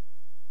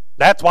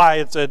 That's why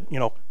it said,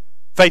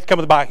 faith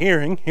cometh by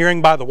hearing,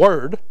 hearing by the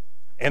Word.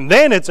 And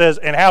then it says,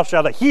 and how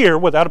shall they hear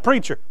without a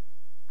preacher?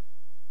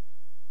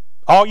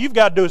 All you've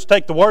got to do is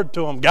take the Word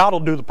to them. God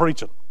will do the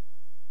preaching.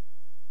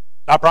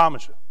 I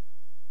promise you.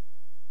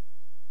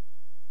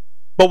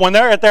 But when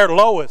they're at their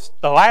lowest,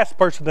 the last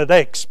person that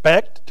they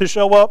expect to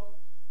show up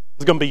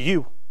is going to be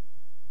you.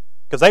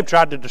 Because they've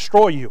tried to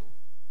destroy you.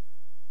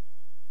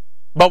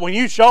 But when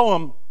you show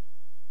them,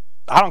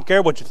 I don't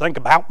care what you think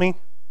about me.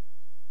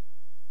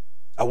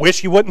 I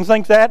wish you wouldn't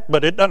think that,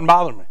 but it doesn't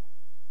bother me.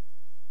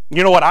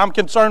 You know what I'm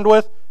concerned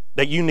with?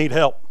 That you need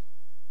help.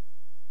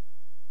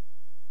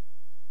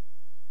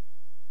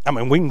 I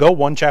mean, we can go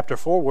one chapter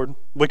forward.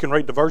 We can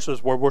read the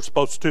verses where we're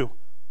supposed to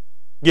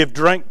give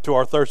drink to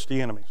our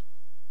thirsty enemies.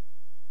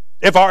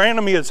 If our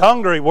enemy is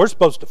hungry, we're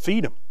supposed to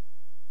feed him.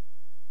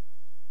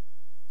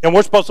 And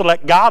we're supposed to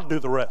let God do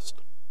the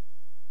rest.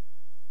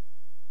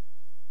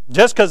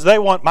 Just because they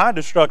want my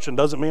destruction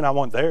doesn't mean I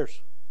want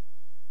theirs.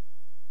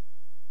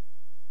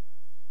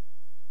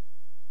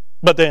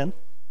 But then,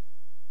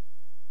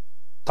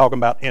 talking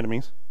about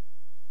enemies,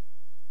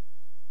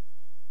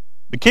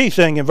 the key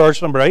thing in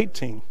verse number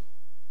 18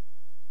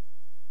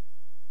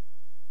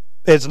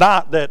 is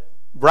not that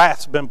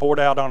wrath's been poured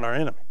out on our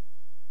enemy.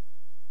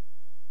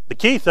 The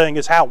key thing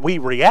is how we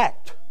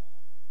react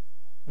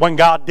when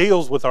God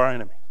deals with our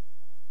enemy.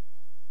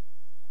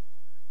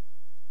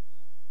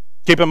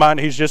 Keep in mind,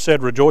 He's just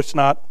said, rejoice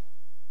not.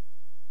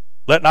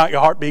 Let not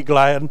your heart be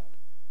glad.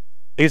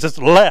 He says,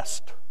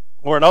 lest,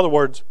 or in other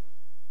words,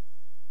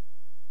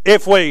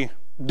 if we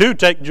do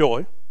take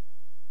joy,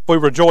 if we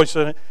rejoice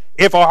in it,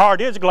 if our heart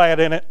is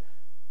glad in it,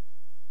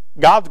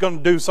 God's going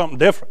to do something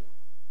different.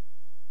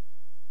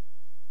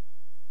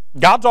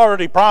 God's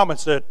already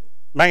promised that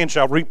man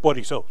shall reap what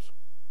he sows.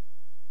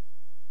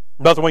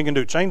 Nothing we can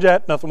do to change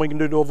that, nothing we can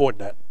do to avoid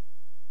that.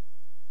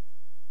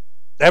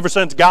 Ever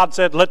since God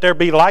said, let there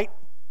be light,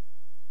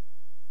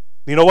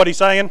 you know what He's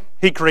saying?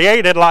 He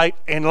created light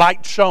and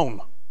light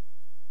shone.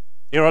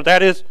 You know what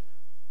that is?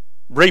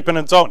 Reaping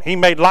and sowing. He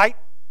made light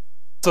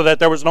so that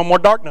there was no more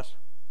darkness.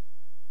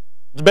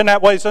 It's been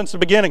that way since the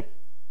beginning.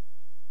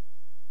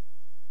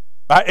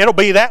 It'll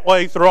be that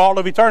way through all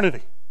of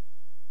eternity.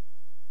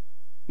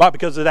 Why?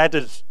 Because that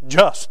is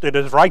just. It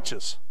is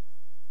righteous.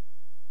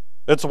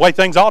 That's the way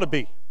things ought to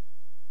be.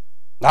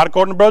 Not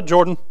according to Brother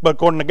Jordan, but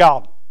according to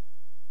God.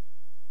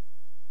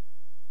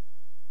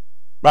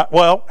 Right?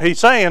 Well, He's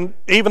saying,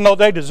 even though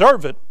they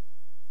deserve it,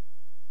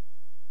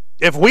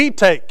 if we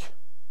take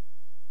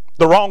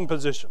the wrong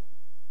position,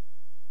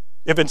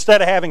 if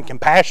instead of having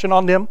compassion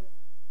on them,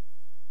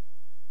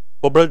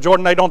 well, Brother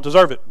Jordan, they don't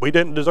deserve it. We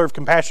didn't deserve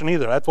compassion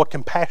either. That's what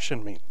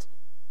compassion means.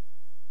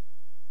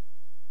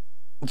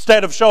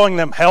 Instead of showing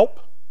them help,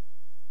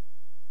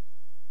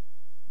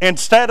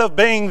 instead of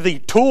being the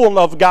tool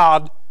of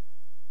God,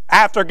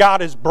 after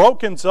God has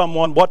broken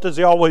someone, what does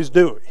he always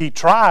do? He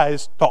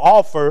tries to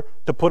offer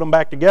to put them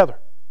back together.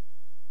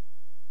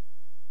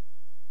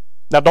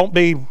 Now don't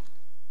be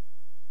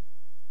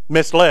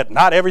misled.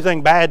 Not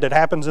everything bad that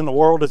happens in the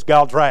world is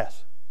God's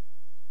wrath.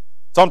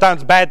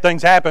 Sometimes bad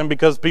things happen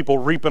because people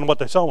reaping what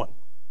they're sowing.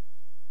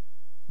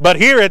 But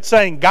here it's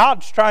saying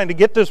God's trying to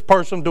get this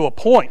person to a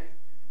point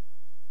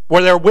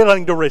where they're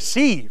willing to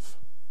receive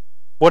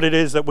what it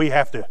is that we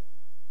have to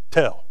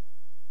tell.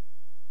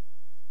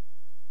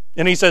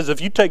 And he says,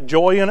 if you take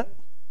joy in it,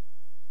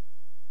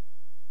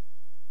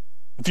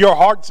 if your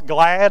heart's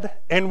glad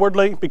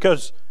inwardly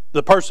because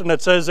the person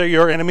that says they're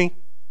your enemy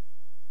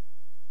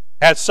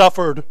has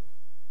suffered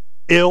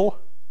ill,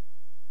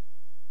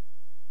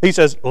 he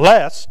says,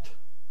 lest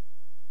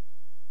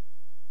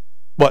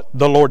what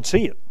the Lord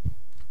see it,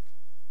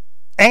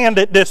 and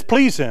it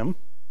displease him,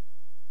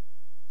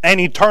 and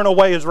he turn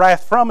away his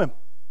wrath from him.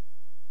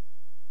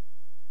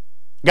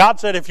 God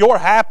said, if you're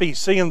happy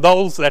seeing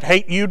those that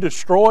hate you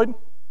destroyed,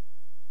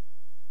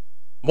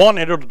 one,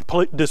 it'll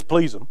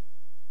displease him.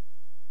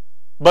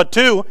 But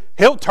two,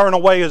 he'll turn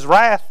away his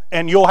wrath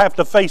and you'll have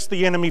to face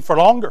the enemy for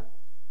longer.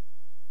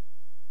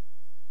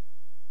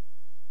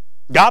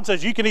 God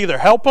says you can either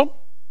help them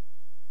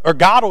or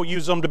God will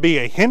use them to be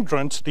a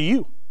hindrance to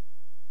you.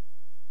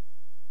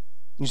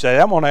 You say,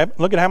 that won't happen.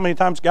 Look at how many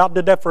times God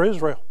did that for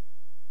Israel.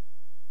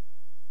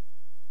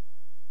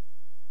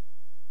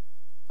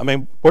 I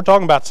mean, we're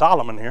talking about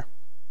Solomon here.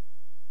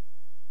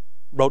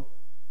 Wrote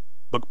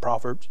the book of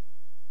Proverbs.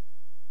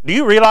 Do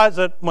you realize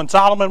that when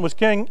Solomon was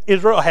king,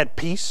 Israel had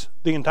peace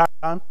the entire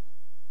time?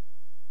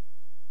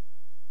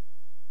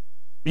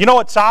 You know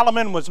what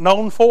Solomon was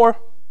known for?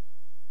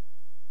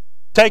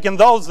 Taking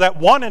those that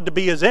wanted to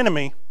be his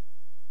enemy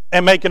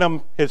and making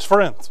them his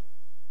friends.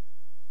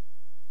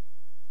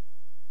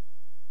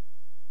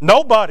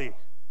 Nobody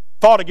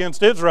fought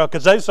against Israel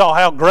because they saw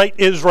how great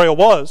Israel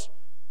was.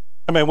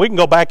 I mean, we can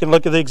go back and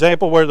look at the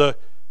example where the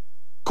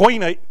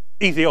queen of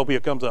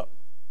Ethiopia comes up.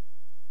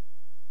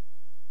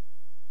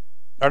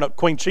 Or no,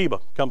 Queen Sheba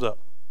comes up.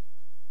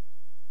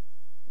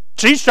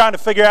 She's trying to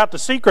figure out the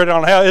secret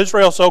on how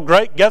Israel's so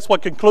great. Guess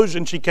what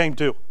conclusion she came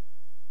to?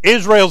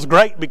 Israel's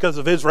great because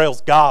of Israel's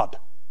God.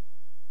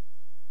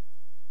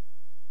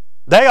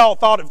 They all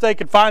thought if they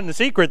could find the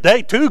secret,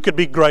 they too could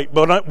be great.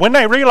 But when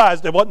they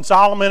realized it wasn't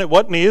Solomon, it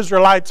wasn't the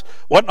Israelites,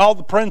 wasn't all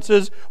the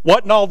princes,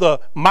 wasn't all the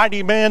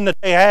mighty men that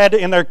they had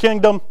in their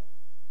kingdom,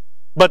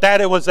 but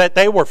that it was that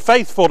they were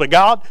faithful to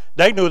God,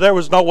 they knew there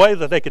was no way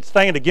that they could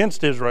stand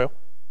against Israel.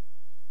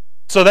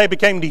 So they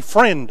became the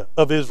friend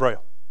of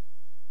Israel.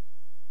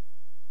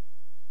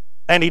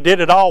 And he did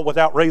it all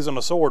without raising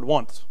a sword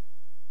once.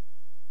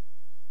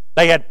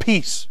 They had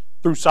peace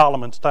through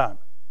Solomon's time.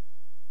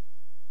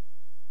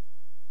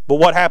 But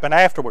what happened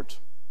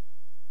afterwards?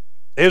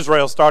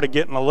 Israel started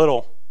getting a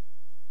little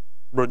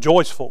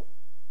rejoiceful,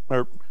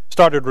 or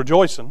started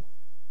rejoicing,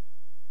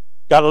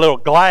 got a little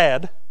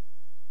glad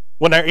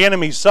when their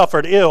enemies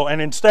suffered ill,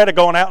 and instead of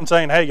going out and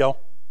saying, hey, yo,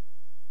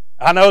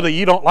 I know that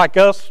you don't like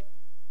us,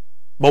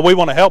 but we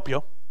want to help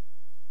you.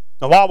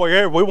 And while we're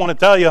here, we want to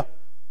tell you,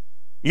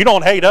 you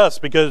don't hate us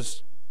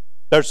because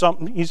there's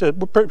something. He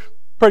said, we're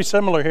pretty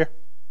similar here.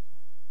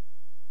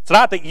 It's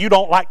not that you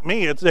don't like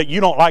me, it's that you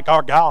don't like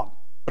our God.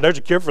 But there's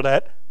a cure for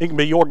that. He can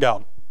be your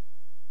God.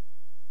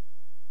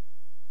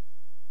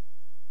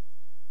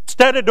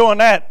 Instead of doing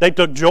that, they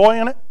took joy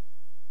in it.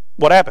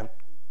 What happened?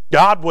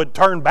 God would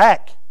turn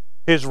back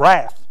his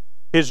wrath,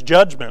 his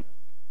judgment.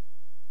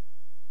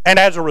 And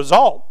as a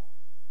result,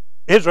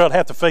 Israel would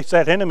have to face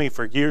that enemy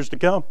for years to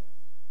come.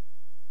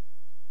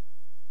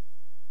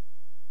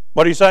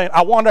 What are you saying?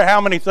 I wonder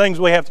how many things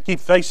we have to keep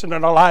facing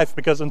in our life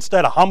because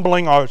instead of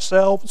humbling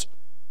ourselves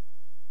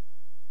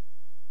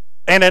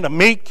and in a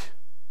meek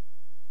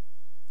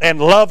and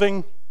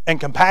loving and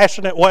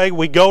compassionate way,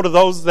 we go to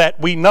those that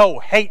we know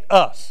hate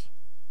us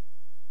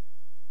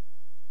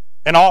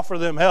and offer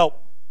them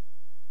help.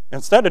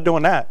 Instead of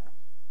doing that,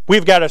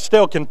 we've got to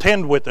still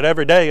contend with it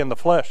every day in the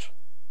flesh.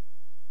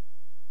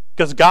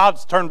 Because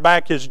God's turned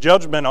back his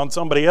judgment on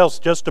somebody else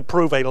just to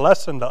prove a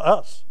lesson to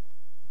us.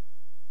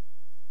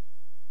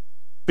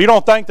 If you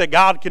don't think that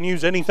God can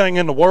use anything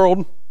in the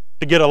world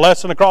to get a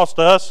lesson across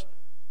to us,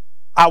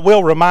 I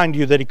will remind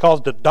you that he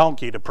caused a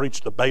donkey to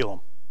preach to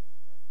Balaam.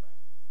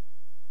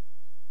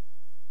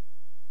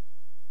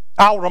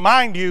 I'll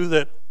remind you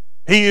that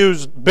he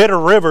used bitter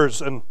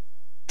rivers and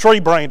tree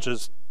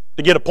branches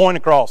to get a point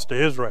across to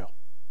Israel.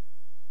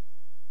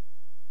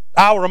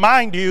 I'll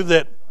remind you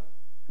that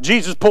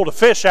Jesus pulled a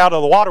fish out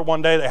of the water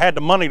one day that had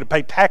the money to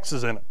pay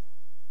taxes in it.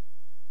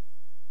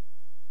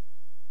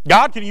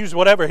 God can use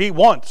whatever he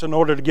wants in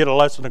order to get a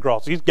lesson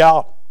across. He's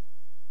God.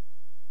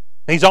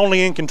 He's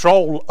only in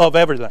control of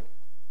everything.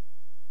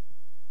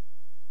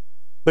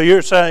 But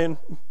you say,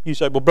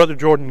 well, Brother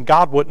Jordan,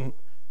 God wouldn't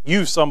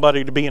use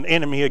somebody to be an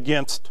enemy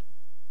against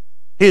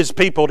his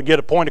people to get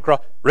a point across.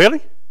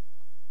 Really?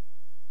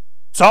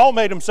 Saul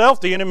made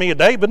himself the enemy of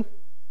David.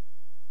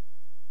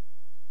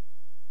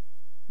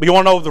 But you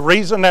want to know the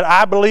reason that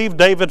I believe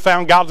David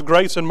found God's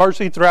grace and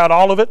mercy throughout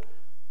all of it?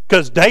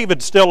 Because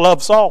David still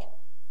loved Saul.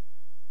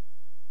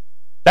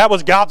 That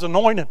was God's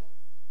anointing.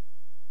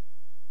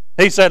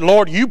 He said,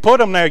 Lord, you put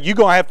him there. You're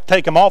going to have to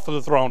take him off of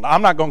the throne.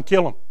 I'm not going to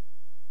kill him.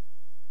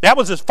 That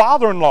was his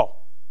father-in-law.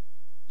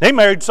 He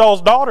married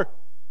Saul's daughter.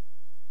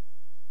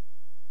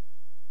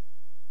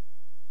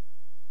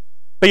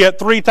 But yet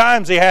 3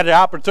 times he had the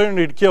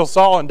opportunity to kill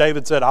Saul, and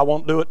David said, I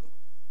won't do it.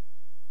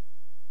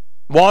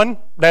 1,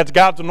 that's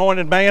God's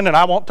anointed man, and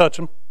I won't touch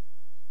him.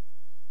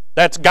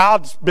 That's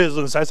God's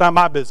business. That's not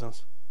my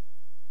business.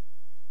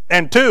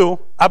 And 2,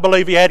 I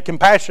believe he had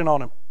compassion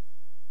on him.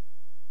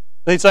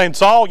 He's saying,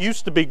 Saul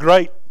used to be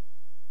great.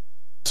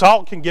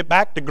 Saul can get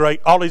back to great.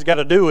 All he's got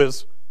to do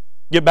is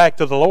get back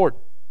to the Lord.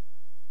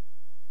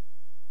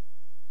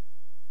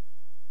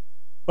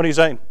 What are you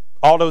saying?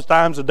 All those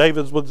times that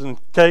David was in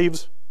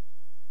caves,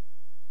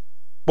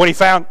 when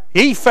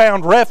he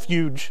found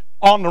refuge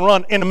on the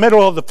run in the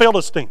middle of the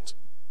Philistines.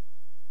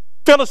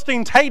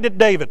 Philistines hated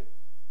David.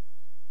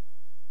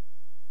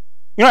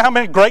 You know how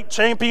many great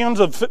champions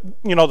of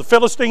the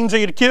Philistines he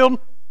had killed?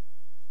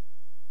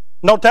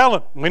 No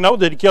telling. We know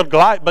that he killed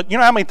Goliath, but you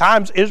know how many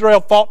times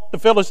Israel fought the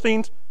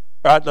Philistines?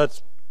 All right,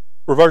 let's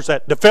reverse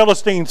that. The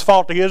Philistines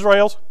fought the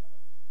Israelites.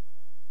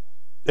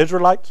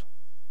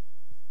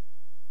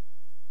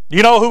 Do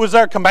you know who was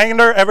their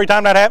commander every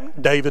time that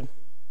happened? David.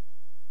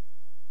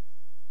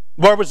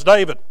 Where was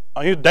David?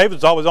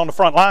 David's always on the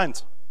front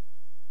lines.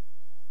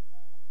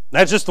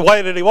 That's just the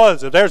way that he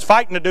was. If there's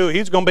fighting to do,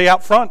 he's going to be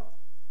out front.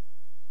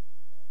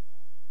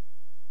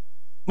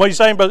 What are you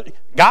saying, brother?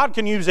 God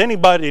can use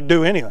anybody to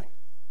do anything.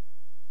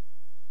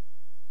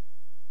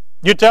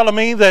 You're telling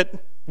me that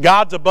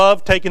God's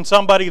above taking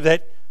somebody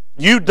that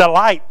you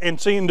delight in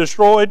seeing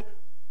destroyed,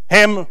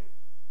 him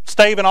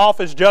staving off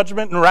his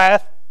judgment and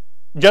wrath,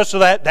 just so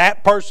that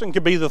that person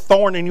could be the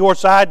thorn in your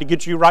side to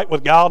get you right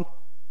with God?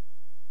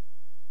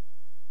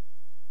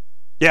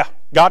 Yeah,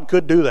 God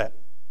could do that.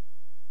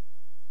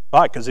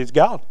 Why? Because he's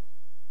God.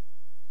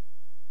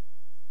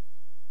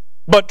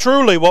 But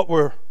truly what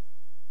we're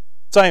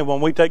saying, when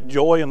we take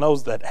joy in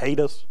those that hate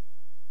us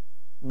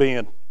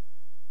being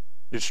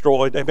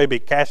destroyed, they may be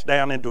cast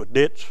down into a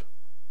ditch.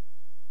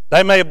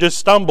 They may have just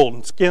stumbled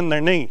and skinned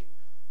their knee.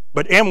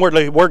 But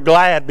inwardly we're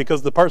glad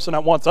because the person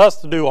that wants us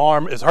to do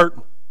harm is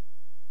hurting.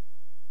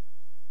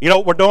 You know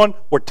what we're doing?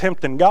 We're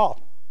tempting God.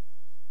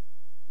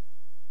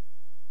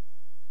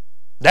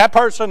 That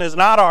person is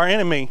not our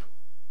enemy,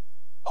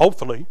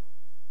 hopefully.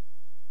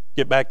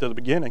 Get back to the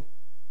beginning.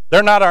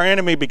 They're not our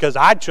enemy because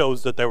I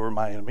chose that they were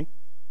my enemy.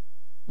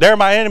 They're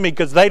my enemy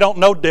because they don't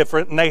know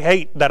different and they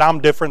hate that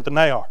I'm different than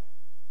they are.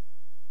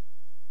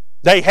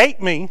 They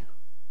hate me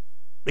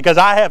because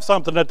I have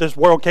something that this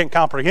world can't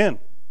comprehend.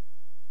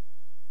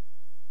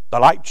 The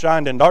light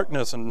shined in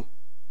darkness and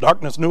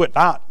darkness knew it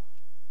not.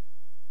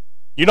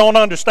 You don't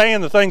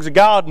understand the things of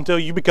God until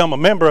you become a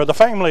member of the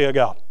family of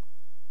God.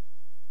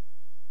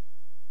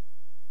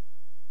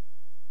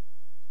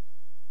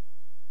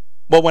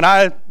 But when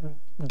I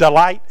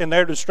delight in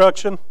their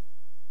destruction,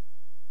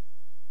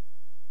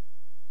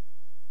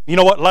 you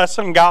know what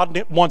lesson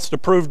God wants to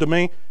prove to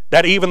me?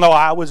 That even though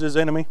I was his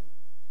enemy,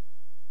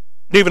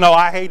 even though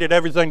I hated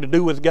everything to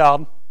do with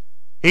God,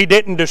 he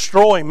didn't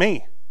destroy me.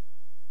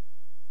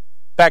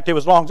 In fact, it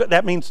was long.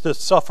 That means to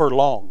suffer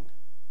long.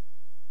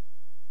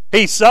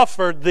 He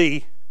suffered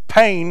the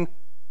pain,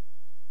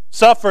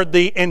 suffered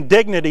the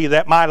indignity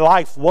that my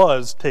life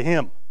was to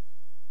him.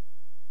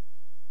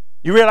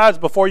 You realize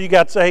before you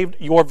got saved,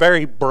 your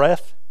very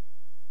breath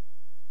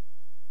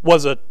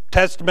was a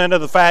testament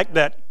of the fact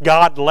that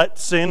God let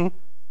sin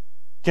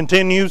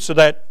continue so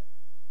that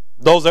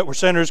those that were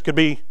sinners could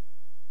be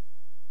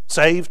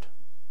saved?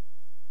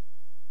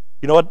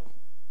 You know what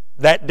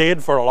that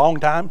did for a long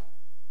time?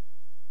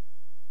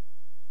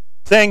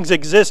 Things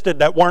existed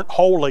that weren't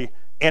holy,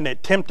 and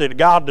it tempted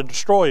God to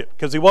destroy it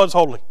because he was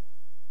holy.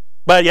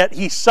 But yet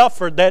he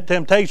suffered that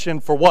temptation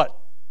for what?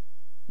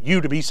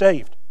 You to be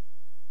saved.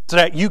 So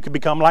that you could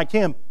become like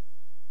him.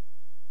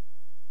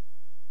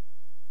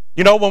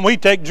 You know, when we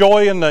take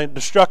joy in the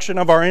destruction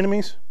of our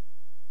enemies,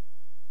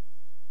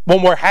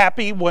 when we're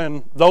happy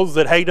when those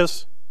that hate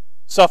us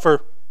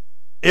suffer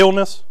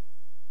illness,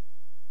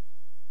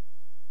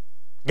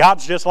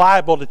 God's just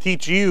liable to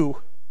teach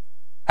you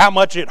how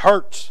much it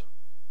hurts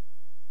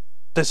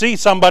to see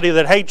somebody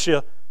that hates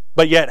you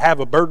but yet have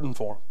a burden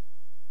for them.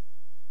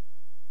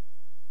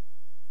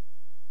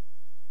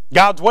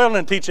 God's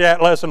willing to teach you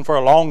that lesson for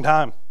a long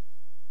time.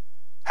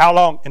 How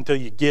long? Until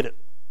you get it.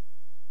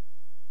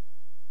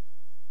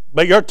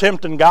 But you're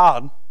tempting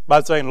God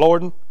by saying,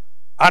 Lord,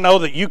 I know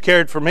that you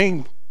cared for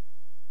me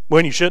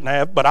when you shouldn't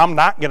have, but I'm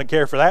not going to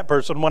care for that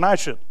person when I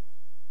should.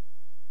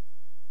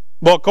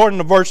 Well, according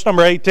to verse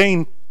number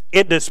 18,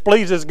 it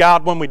displeases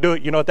God when we do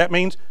it. You know what that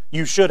means?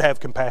 You should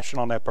have compassion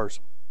on that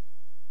person.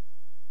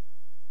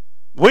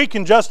 We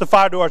can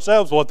justify to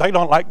ourselves, well, if they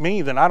don't like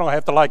me, then I don't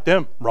have to like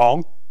them.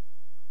 Wrong.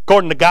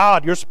 According to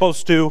God, you're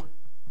supposed to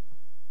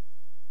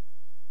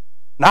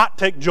not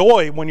take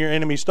joy when your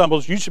enemy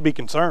stumbles. You should be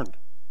concerned.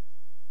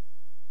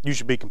 you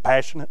should be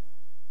compassionate.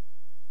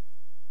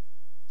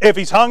 If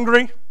he's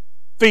hungry,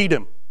 feed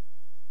him.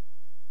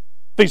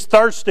 If he's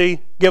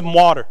thirsty, give him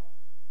water.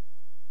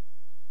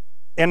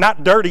 And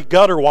not dirty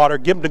gutter water,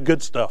 give him the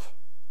good stuff.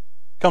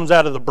 Comes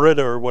out of the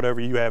Brita or whatever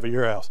you have at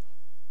your house.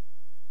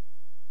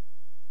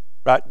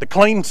 Right? The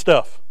clean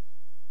stuff.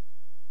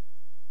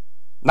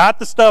 Not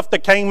the stuff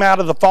that came out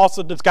of the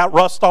faucet that's got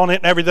rust on it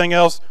and everything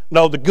else.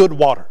 No, the good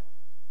water.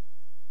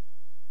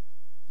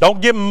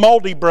 Don't give them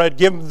moldy bread,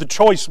 give them the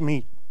choice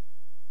meat.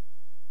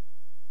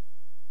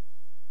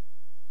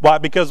 Why?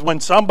 Because when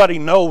somebody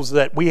knows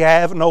that we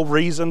have no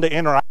reason to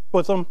interact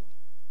with them,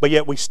 but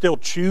yet we still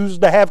choose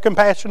to have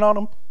compassion on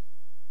them,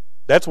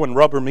 that's when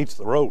rubber meets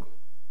the road.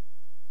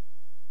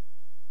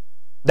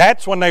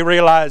 That's when they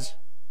realize,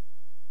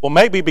 well,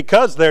 maybe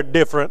because they're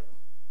different,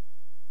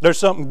 there's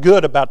something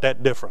good about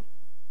that different.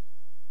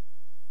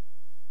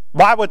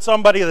 Why would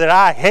somebody that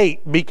I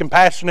hate be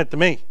compassionate to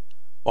me?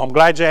 Well, I'm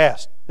glad you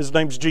asked. His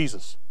name's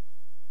Jesus.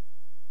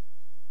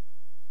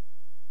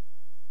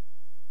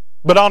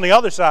 But on the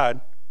other side,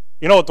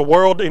 you know what the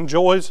world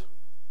enjoys?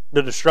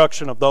 The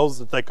destruction of those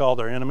that they call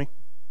their enemy.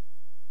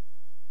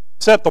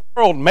 Except the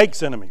world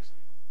makes enemies.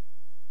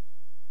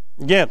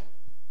 Again,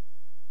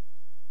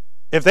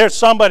 if there's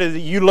somebody that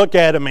you look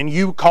at them and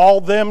you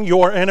call them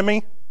your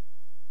enemy,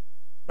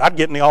 I'd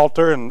get in the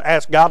altar and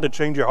ask God to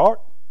change your heart.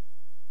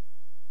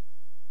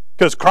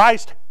 Because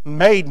Christ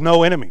made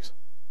no enemies.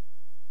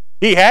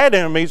 He had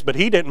enemies, but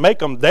he didn't make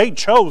them. They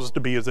chose to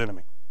be his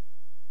enemy.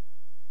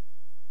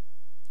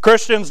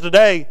 Christians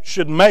today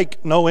should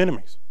make no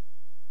enemies.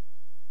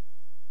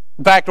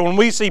 In fact, when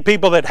we see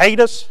people that hate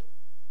us,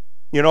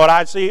 you know what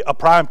I see? A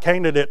prime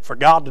candidate for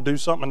God to do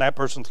something in that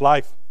person's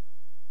life.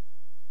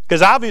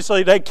 Because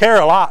obviously they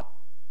care a lot.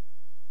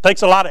 It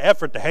takes a lot of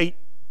effort to hate.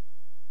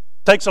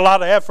 It takes a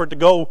lot of effort to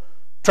go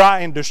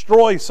try and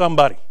destroy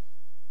somebody.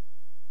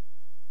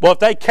 Well, if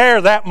they care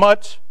that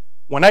much,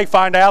 when they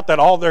find out that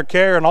all their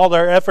care and all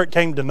their effort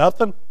came to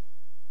nothing,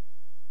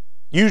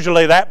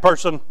 usually that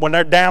person, when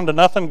they're down to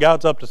nothing,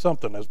 God's up to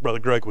something, as Brother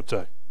Greg would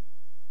say.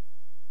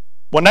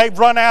 When they've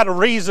run out of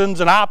reasons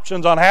and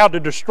options on how to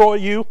destroy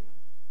you,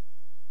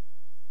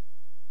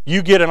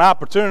 you get an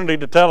opportunity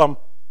to tell them,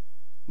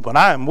 when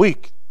I am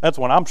weak, that's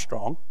when I'm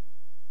strong.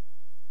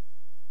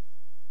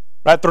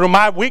 Right? Through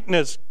my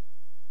weakness,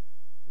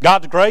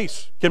 God's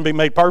grace can be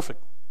made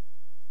perfect.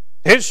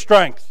 His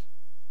strength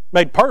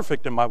made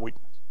perfect in my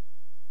weakness.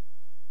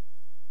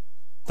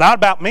 It's not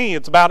about me,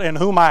 it's about in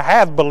whom I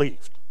have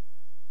believed.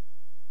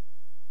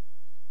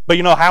 But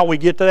you know how we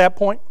get to that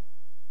point?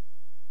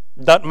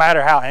 Doesn't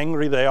matter how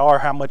angry they are,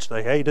 how much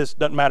they hate us,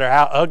 doesn't matter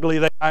how ugly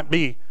they might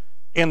be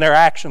in their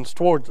actions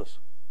towards us.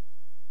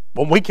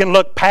 When we can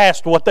look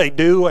past what they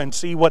do and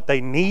see what they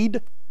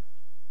need,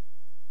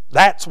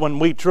 that's when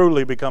we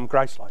truly become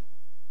Christ-like.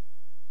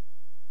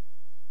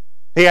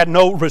 He had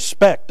no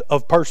respect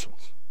of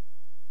persons.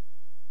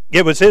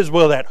 It was his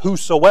will that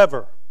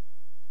whosoever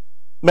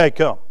may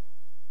come.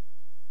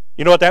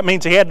 You know what that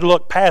means? He had to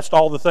look past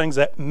all the things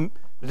that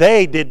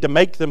they did to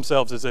make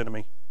themselves his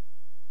enemy.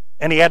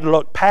 And he had to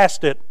look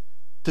past it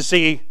to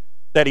see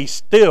that he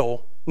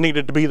still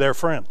needed to be their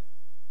friend.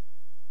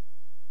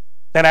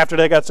 And after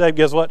they got saved,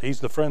 guess what? He's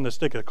the friend that's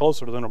sticking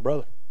closer than a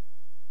brother.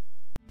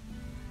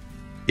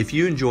 If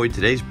you enjoyed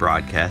today's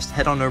broadcast,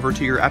 head on over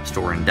to your app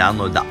store and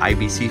download the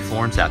IBC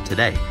Florence app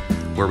today,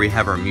 where we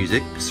have our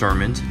music,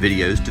 sermons,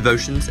 videos,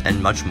 devotions,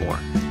 and much more.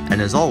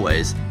 And as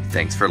always,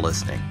 thanks for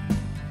listening.